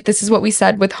time. Like this is what we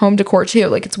said with home decor too.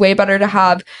 Like it's way better to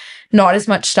have not as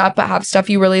much stuff, but have stuff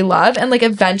you really love. And like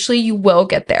eventually you will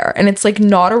get there. And it's like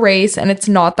not a race and it's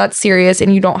not that serious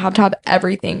and you don't have to have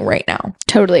everything right now.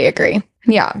 Totally agree.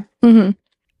 Yeah.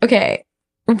 Okay.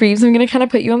 Rives, I'm going to kind of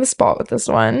put you on the spot with this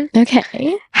one.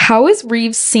 Okay. How is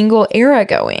Rives' single era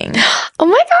going? Oh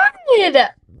my God.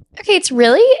 Okay, it's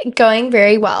really going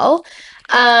very well.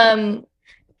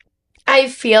 I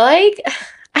feel like,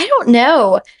 I don't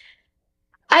know.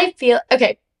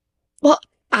 Okay. Well,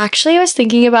 actually, I was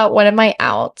thinking about one of my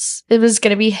outs. It was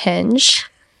going to be Hinge.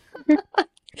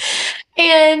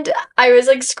 And I was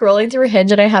like scrolling through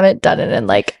Hinge and I haven't done it in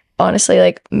like, honestly,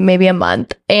 like maybe a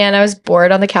month. And I was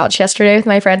bored on the couch yesterday with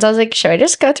my friends. I was like, should I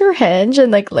just go through Hinge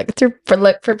and like look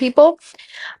for people?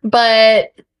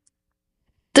 But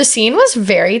the scene was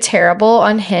very terrible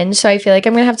on Hinge. So I feel like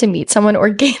I'm going to have to meet someone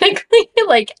organically,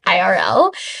 like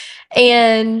IRL.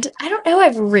 And I don't know,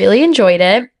 I've really enjoyed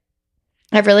it.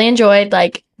 I've really enjoyed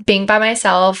like being by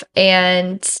myself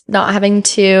and not having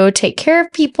to take care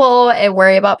of people and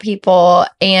worry about people.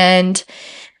 And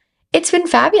it's been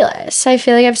fabulous. I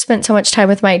feel like I've spent so much time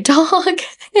with my dog.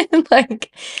 And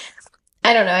like,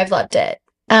 I don't know, I've loved it.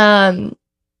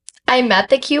 I met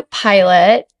the cute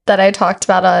pilot that I talked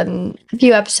about on a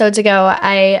few episodes ago.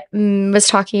 I was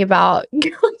talking about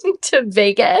going to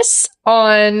Vegas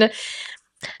on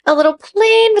a little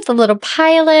plane with a little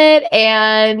pilot,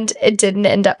 and it didn't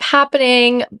end up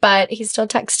happening, but he's still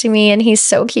texting me and he's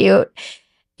so cute.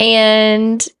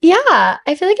 And yeah,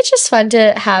 I feel like it's just fun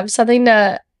to have something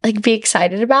to like be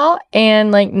excited about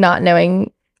and like not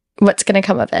knowing what's going to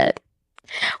come of it.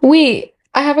 Wait,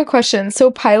 I have a question.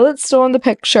 So pilot's still in the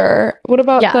picture. What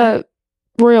about the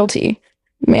royalty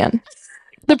man?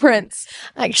 The prince.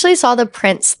 I actually saw the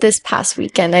prince this past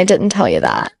weekend. I didn't tell you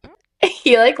that.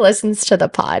 He like listens to the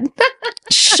pod.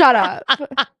 Shut up.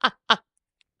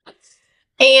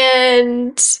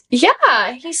 And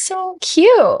yeah, he's so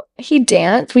cute. He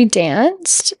danced. We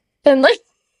danced. And like,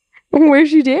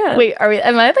 where'd you dance? Wait,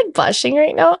 am I like blushing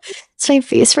right now? Is my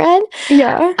face red?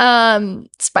 Yeah.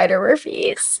 Spider-Wear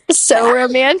face. So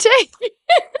romantic.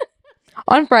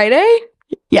 On Friday?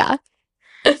 Yeah.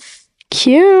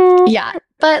 Cute. Yeah.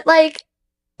 But like,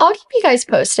 I'll keep you guys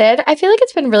posted. I feel like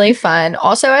it's been really fun.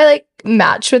 Also, I like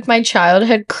matched with my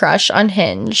childhood crush on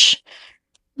Hinge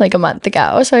like a month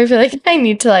ago. So I feel like I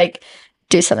need to like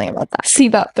do something about that. See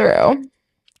that through.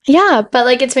 Yeah, but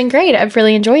like it's been great. I've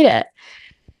really enjoyed it.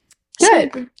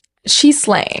 Good. So, she's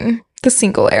slaying the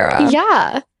single era.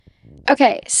 Yeah.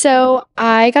 Okay, so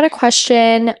I got a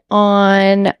question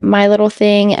on my little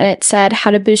thing and it said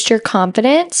how to boost your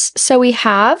confidence. So we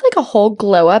have like a whole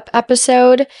glow up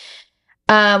episode.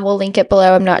 We'll link it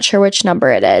below. I'm not sure which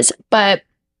number it is, but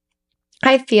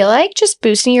I feel like just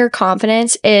boosting your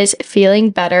confidence is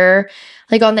feeling better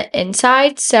like on the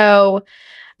inside. So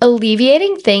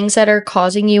alleviating things that are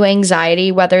causing you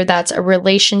anxiety, whether that's a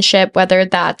relationship, whether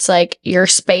that's like your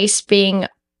space being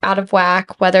out of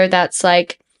whack, whether that's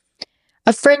like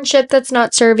a friendship that's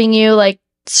not serving you, like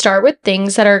start with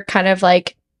things that are kind of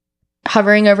like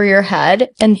hovering over your head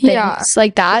and things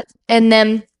like that. And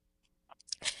then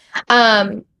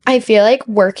I feel like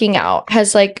working out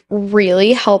has like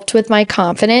really helped with my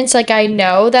confidence. Like I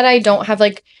know that I don't have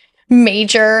like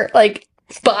major like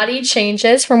body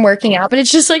changes from working out, but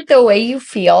it's just like the way you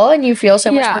feel and you feel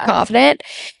so much more confident.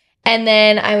 And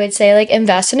then I would say like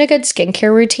invest in a good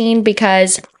skincare routine,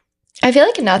 because I feel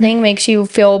like nothing makes you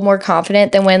feel more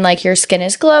confident than when like your skin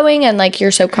is glowing and like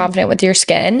you're so confident with your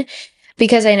skin.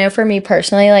 Because I know for me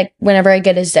personally, like whenever I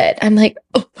get a zit, I'm like,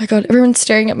 oh my God, everyone's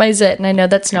staring at my zit. And I know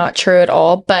that's not true at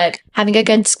all, but having a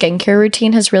good skincare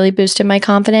routine has really boosted my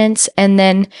confidence. And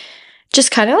then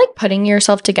just kind of like putting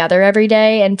yourself together every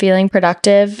day and feeling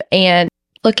productive and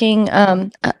looking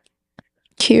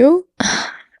cute.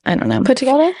 I don't know. Put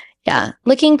together? Yeah.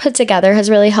 Looking put together has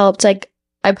really helped. Like,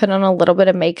 I put on a little bit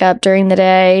of makeup during the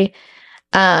day.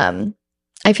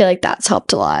 I feel like that's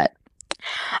helped a lot.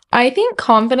 I think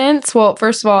confidence, well,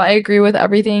 first of all, I agree with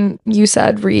everything you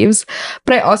said, Rives,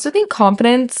 but I also think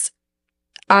confidence,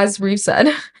 as Reeves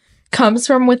said, comes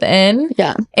from within.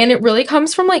 Yeah. And it really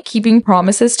comes from like keeping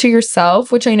promises to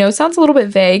yourself, which I know sounds a little bit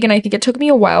vague. And I think it took me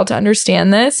a while to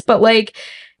understand this, but like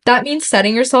that means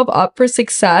setting yourself up for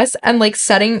success and like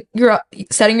setting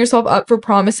yourself up for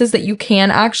promises that you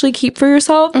can actually keep for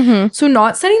yourself. Mm-hmm. So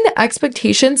not setting the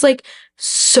expectations like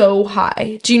so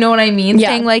high. Do you know what I mean? Yeah.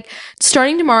 Saying like,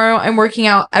 starting tomorrow, I'm working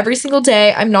out every single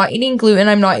day. I'm not eating gluten.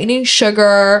 I'm not eating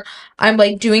sugar. I'm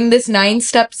like doing this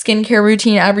 9-step skincare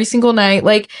routine every single night.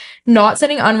 Like, not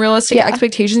setting unrealistic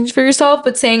expectations for yourself,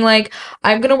 but saying like,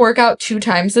 I'm gonna work out 2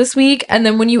 times this week. And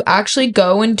then when you actually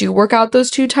go and do work out those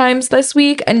 2 times this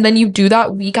week, and then you do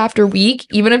that week after week,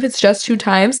 even if it's just 2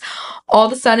 times, all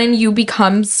of a sudden you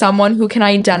become someone who can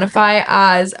identify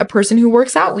as a person who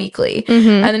works out weekly.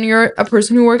 Mm-hmm. And then you're a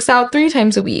person who works out 3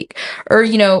 times a week, or,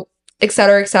 you know, et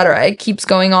cetera, et cetera. It keeps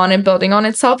going on and building on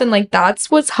itself. And like, that's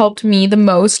what's helped me the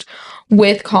most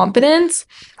with confidence.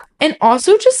 And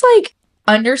also just like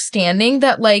understanding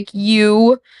that like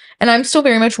you, and I'm still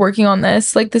very much working on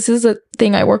this, like this is a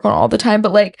thing I work on all the time,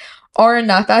 but like are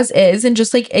enough as is, and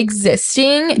just like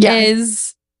existing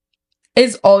is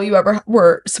all you ever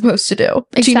were supposed to do.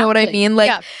 Exactly. Do you know what I mean?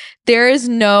 Like there is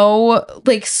no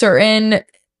like certain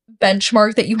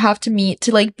benchmark that you have to meet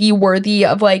to like be worthy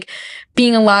of like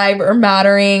being alive or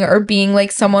mattering or being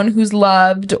like someone who's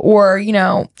loved or, you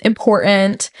know,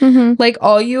 important. Mm-hmm. Like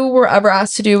all you were ever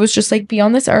asked to do was just like be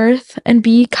on this earth and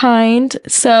be kind.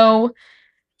 So,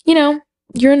 you know,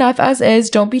 you're enough as is.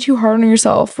 Don't be too hard on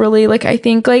yourself, really. Like I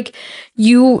think like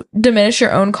you diminish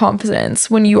your own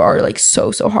confidence when you are like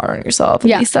so hard on yourself.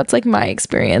 At least that's like my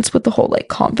experience with the whole like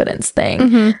confidence thing.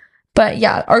 Mm-hmm. But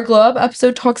yeah, our glow up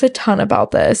episode talks a ton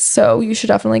about this, so you should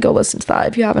definitely go listen to that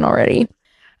if you haven't already.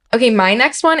 Okay, my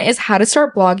next one is how to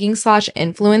start blogging /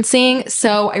 influencing.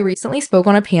 So I recently spoke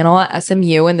on a panel at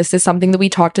SMU, and this is something that we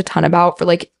talked a ton about for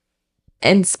like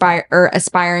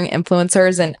aspiring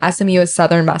influencers. And SMU is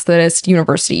Southern Methodist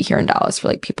University here in Dallas, for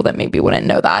like people that maybe wouldn't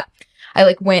know that. I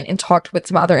like went and talked with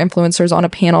some other influencers on a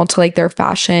panel to like their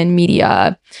fashion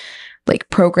media like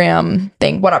program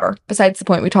thing, whatever. Besides the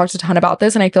point, we talked a ton about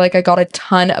this, and I feel like I got a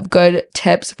ton of good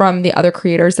tips from the other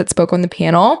creators that spoke on the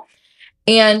panel.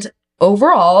 And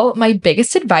overall, my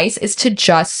biggest advice is to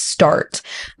just start.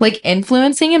 Like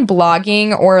influencing and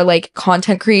blogging or like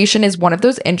content creation is one of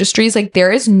those industries, like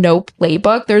there is no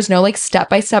playbook. There's no like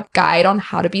step-by-step guide on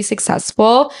how to be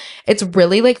successful. It's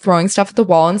really like throwing stuff at the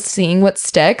wall and seeing what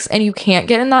sticks. And you can't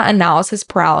get in that analysis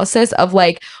paralysis of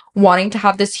like wanting to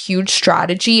have this huge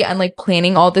strategy and like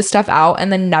planning all this stuff out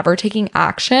and then never taking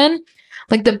action.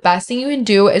 Like the best thing you can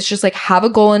do is just like have a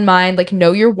goal in mind, like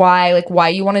know your why, like why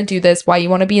you want to do this, why you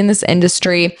want to be in this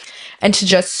industry, and to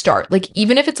just start. Like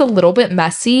even if it's a little bit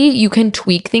messy, you can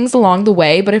tweak things along the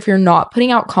way, but if you're not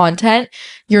putting out content,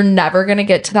 you're never going to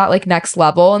get to that like next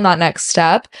level and that next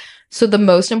step. So the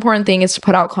most important thing is to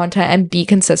put out content and be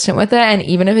consistent with it. And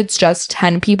even if it's just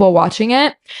 10 people watching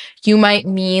it, you might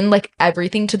mean like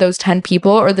everything to those 10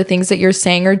 people, or the things that you're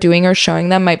saying or doing or showing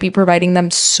them might be providing them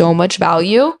so much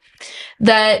value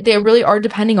that they really are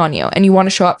depending on you and you want to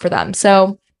show up for them.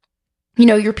 So, you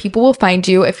know, your people will find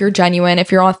you if you're genuine, if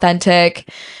you're authentic.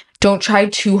 Don't try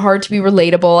too hard to be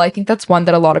relatable. I think that's one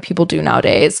that a lot of people do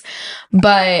nowadays.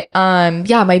 But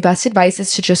yeah, my best advice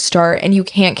is to just start, and you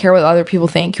can't care what other people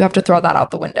think. You have to throw that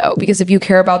out the window, because if you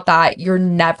care about that, you're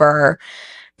never,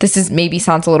 this is maybe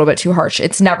sounds a little bit too harsh,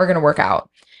 it's never going to work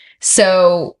out.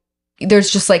 So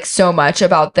there's just like so much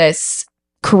about this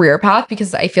career path,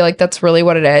 because I feel like that's really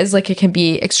what it is. Like it can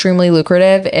be extremely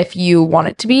lucrative if you want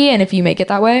it to be and if you make it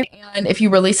that way and if you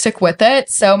really stick with it.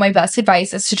 So my best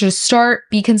advice is to just start,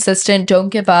 be consistent, don't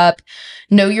give up,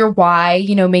 know your why,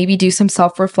 you know, maybe do some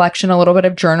self-reflection, a little bit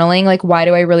of journaling, like why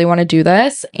do I really want to do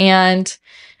this? And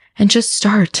just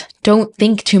start. Don't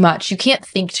think too much. You can't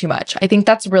think too much. I think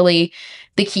that's really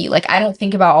the key. Like I don't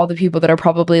think about all the people that are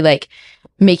probably like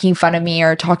making fun of me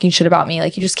or talking shit about me.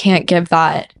 Like you just can't give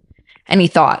that any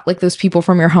thought. Like those people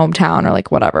from your hometown or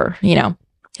like whatever, you know,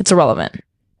 it's irrelevant.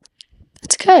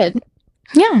 That's good.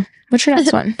 Yeah. What's your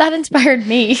next one? That inspired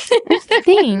me.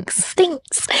 Thanks.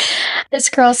 This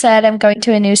girl said, I'm going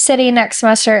to a new city next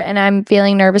semester and I'm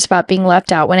feeling nervous about being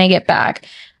left out when I get back.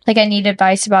 Like I need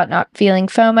advice about not feeling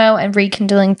FOMO and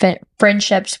rekindling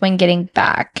friendships when getting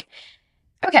back.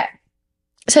 Okay.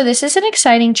 So this is an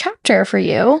exciting chapter for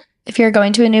you. if you're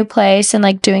going to a new place and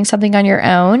like doing something on your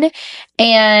own,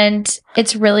 and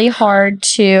it's really hard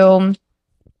to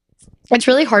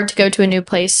go to a new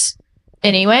place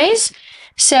anyways.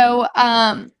 So,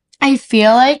 I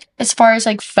feel like as far as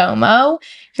like FOMO,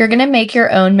 you're going to make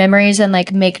your own memories and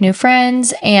like make new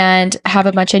friends and have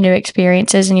a bunch of new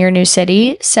experiences in your new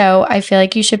city. So I feel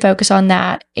like you should focus on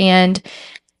that, and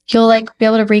you'll like be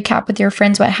able to recap with your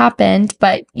friends what happened.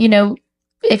 But, you know,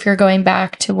 if you're going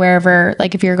back to wherever,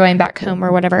 like if you're going back home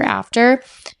or whatever after,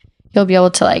 you'll be able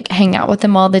to like hang out with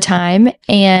them all the time.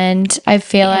 And I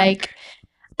feel like,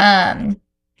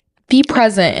 be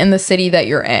present in the city that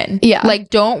you're in. Yeah. Like,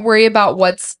 don't worry about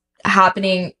what's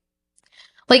happening.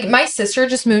 Like, my sister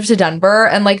just moved to Denver,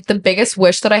 and like the biggest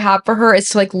wish that I have for her is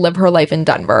to like live her life in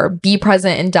Denver, be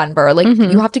present in Denver. Like,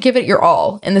 you have to give it your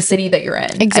all in the city that you're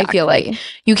in. Exactly. I feel like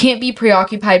you can't be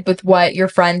preoccupied with what your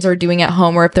friends are doing at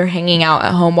home, or if they're hanging out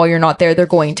at home while you're not there, they're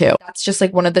going to. That's just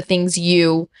like one of the things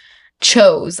you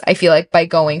chose, I feel like, by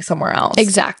going somewhere else.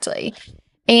 Exactly.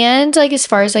 And like as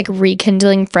far as like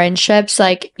rekindling friendships,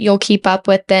 like you'll keep up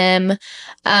with them.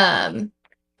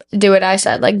 Do what I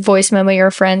said, like voice memo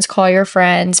your friends, call your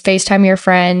friends, FaceTime your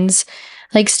friends,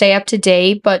 like stay up to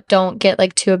date, but don't get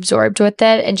like too absorbed with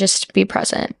it, and just be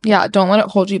present. Yeah, don't let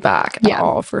it hold you back at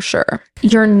all, for sure.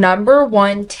 Your number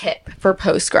one tip for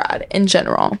post-grad in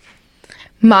general.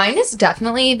 Mine is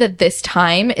definitely that this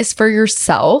time is for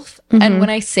yourself. And when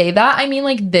I say that, I mean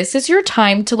like this is your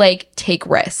time to like take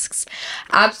risks.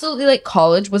 Absolutely, like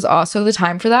college was also the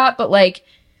time for that, but like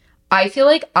I feel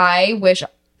like I wish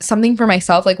something for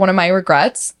myself, like one of my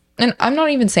regrets, and I'm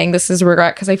not even saying this is a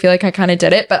regret because I feel like I kind of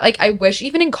did it, but like I wish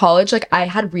even in college, like I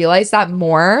had realized that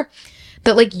more,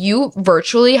 that like you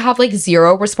virtually have like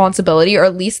zero responsibility, or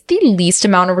at least the least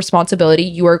amount of responsibility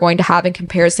you are going to have in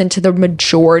comparison to the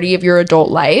majority of your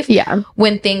adult life. Yeah.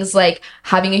 When things like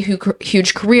having a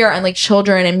huge career and like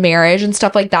children and marriage and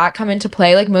stuff like that come into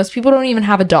play, like most people don't even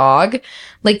have a dog.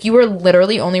 Like you are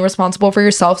literally only responsible for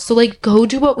yourself. So like go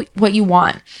do what you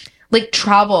want. Like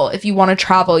travel if you want to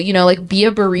travel, you know, like be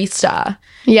a barista.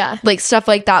 Yeah. Like stuff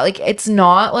like that. Like it's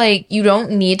not like you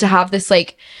don't need to have this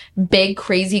like big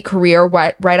crazy career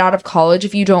right out of college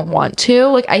if you don't want to.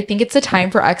 Like I think it's a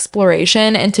time for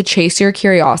exploration and to chase your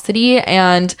curiosity.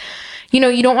 And you know,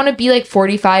 you don't want to be like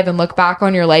 45 and look back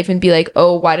on your life and be like,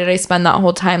 oh, why did I spend that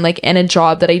whole time like in a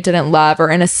job that I didn't love, or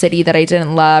in a city that I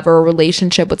didn't love, or a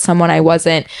relationship with someone I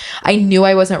knew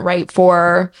I wasn't right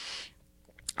for.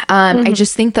 I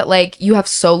just think that like you have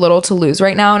so little to lose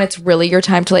right now, and it's really your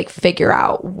time to like figure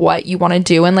out what you want to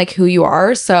do and like who you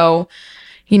are. So,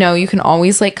 you know, you can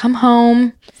always like come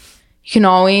home, you can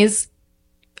always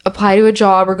apply to a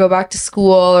job or go back to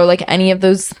school, or like any of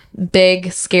those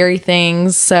big scary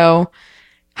things. So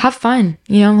have fun,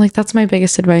 you know, like that's my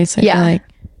biggest advice. I feel like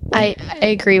I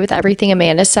agree with everything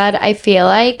Amanda said. I feel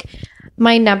like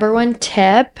my number one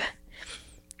tip,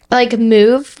 like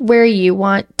move where you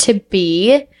want to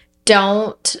be.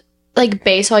 Don't like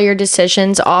base all your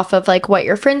decisions off of like what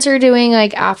your friends are doing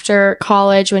like after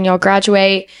college when y'all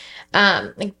graduate.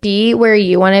 Like be where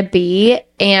you want to be,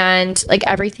 and like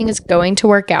everything is going to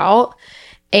work out.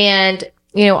 And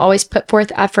you know, always put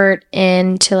forth effort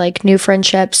into like new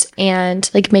friendships and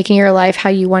like making your life how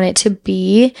you want it to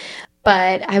be.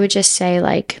 But I would just say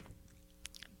like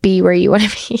be where you want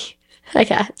to be, I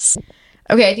guess.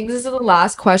 Okay, I think this is the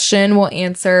last question we'll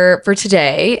answer for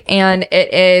today, and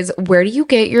it is, where do you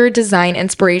get your design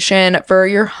inspiration for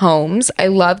your homes? I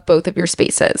love both of your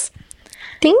spaces.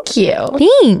 Thank you.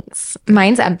 Thanks.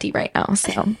 Mine's empty right now,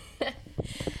 so.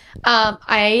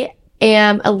 I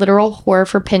am a literal whore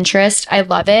for Pinterest. I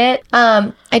love it.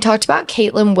 I talked about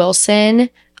Caitlin Wilson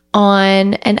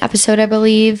on an episode, I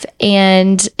believe,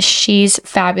 and she's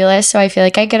fabulous. So I feel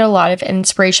like I get a lot of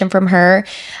inspiration from her.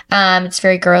 It's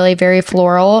very girly, very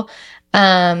floral.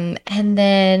 And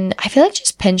then I feel like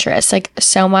just Pinterest, like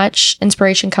so much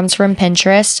inspiration comes from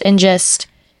Pinterest and just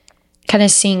kind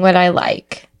of seeing what I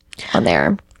like on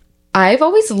there. I've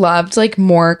always loved like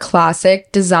more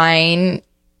classic design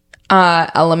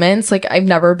elements. Like I've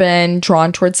never been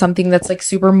drawn towards something that's like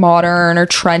super modern or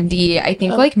trendy. I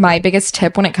think like my biggest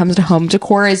tip when it comes to home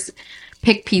decor is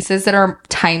pick pieces that are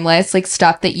timeless, like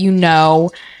stuff that you know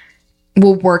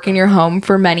will work in your home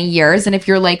for many years. And if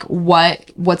you're like,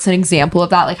 what's an example of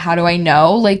that? Like, how do I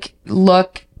know? Like,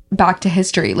 look back to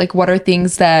history. Like, what are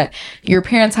things that your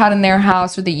parents had in their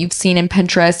house, or that you've seen in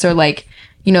Pinterest, or like,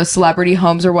 you know, celebrity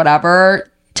homes or whatever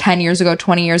 10 years ago,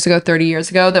 20 years ago, 30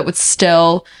 years ago that would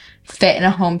still fit in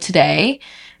a home today.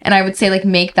 And I would say like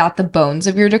make that the bones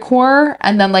of your decor,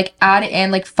 and then like add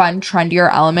in like fun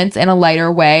trendier elements in a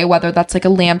lighter way, whether that's like a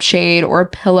lampshade or a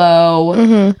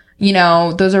pillow, you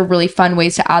know, those are really fun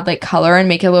ways to add like color and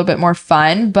make it a little bit more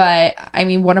fun. But I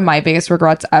mean, one of my biggest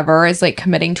regrets ever is like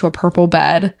committing to a purple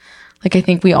bed. Like, I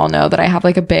think we all know that I have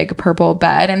like a big purple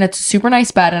bed, and it's a super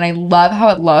nice bed, and I love how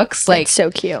it looks. Like, it's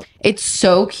so cute. It's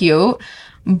so cute.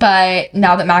 But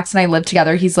now that Max and I live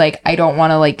together, he's like, I don't want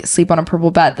to like sleep on a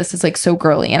purple bed. This is like so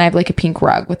girly. And I have like a pink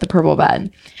rug with the purple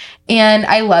bed. And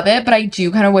I love it, but I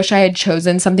do kind of wish I had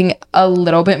chosen something a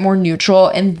little bit more neutral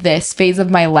in this phase of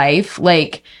my life.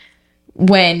 Like,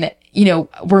 when, you know,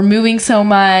 we're moving so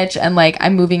much and like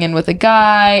I'm moving in with a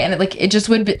guy, and it just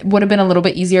would have been a little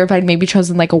bit easier if I'd maybe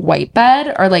chosen like a white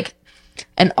bed or like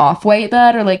an off-white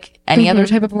bed or like any other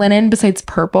type of linen besides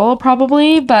purple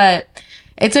probably. But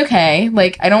it's okay.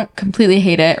 Like, I don't completely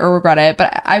hate it or regret it,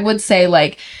 but I would say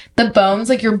like the bones,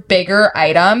 like your bigger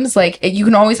items, like you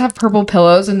can always have purple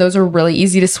pillows, and those are really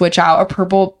easy to switch out. A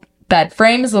purple bed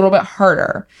frame is a little bit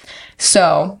harder.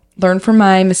 So learn from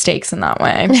my mistakes in that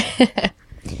way.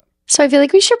 So I feel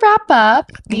like we should wrap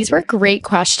up. These were great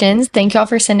questions. Thank y'all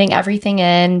for sending everything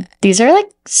in. These are like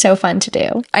so fun to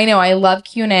do. I know. I love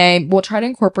Q&A. We'll try to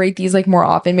incorporate these like more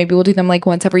often. Maybe we'll do them like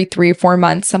once every 3 or 4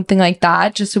 months, something like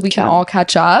that, just so we can all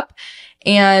catch up.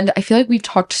 And I feel like we've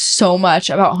talked so much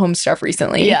about home stuff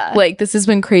recently. Yeah. Like, this has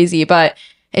been crazy, but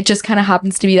it just kind of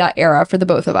happens to be that era for the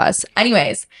both of us.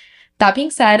 Anyways, that being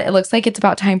said, it looks like it's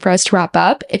about time for us to wrap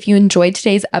up. If you enjoyed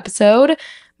today's episode,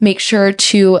 make sure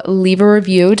to leave a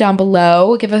review down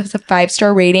below. Give us a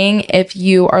 5-star rating. If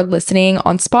you are listening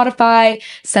on Spotify,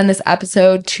 send this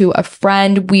episode to a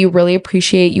friend. We really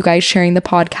appreciate you guys sharing the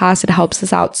podcast. It helps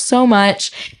us out so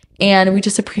much. And we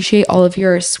just appreciate all of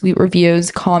your sweet reviews,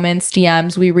 comments,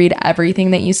 DMs. We read everything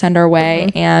that you send our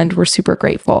way, and we're super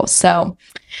grateful. So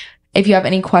if you have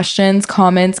any questions,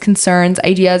 comments, concerns,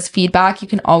 ideas, feedback, you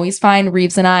can always find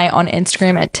Rives and I on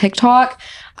Instagram and TikTok.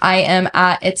 I am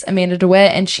at It's Amanda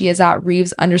DeWitt, and she is at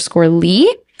Rives_Lee.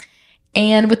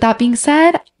 And with that being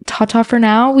said, ta-ta for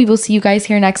now. We will see you guys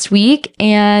here next week,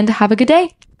 and have a good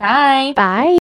day. Bye. Bye.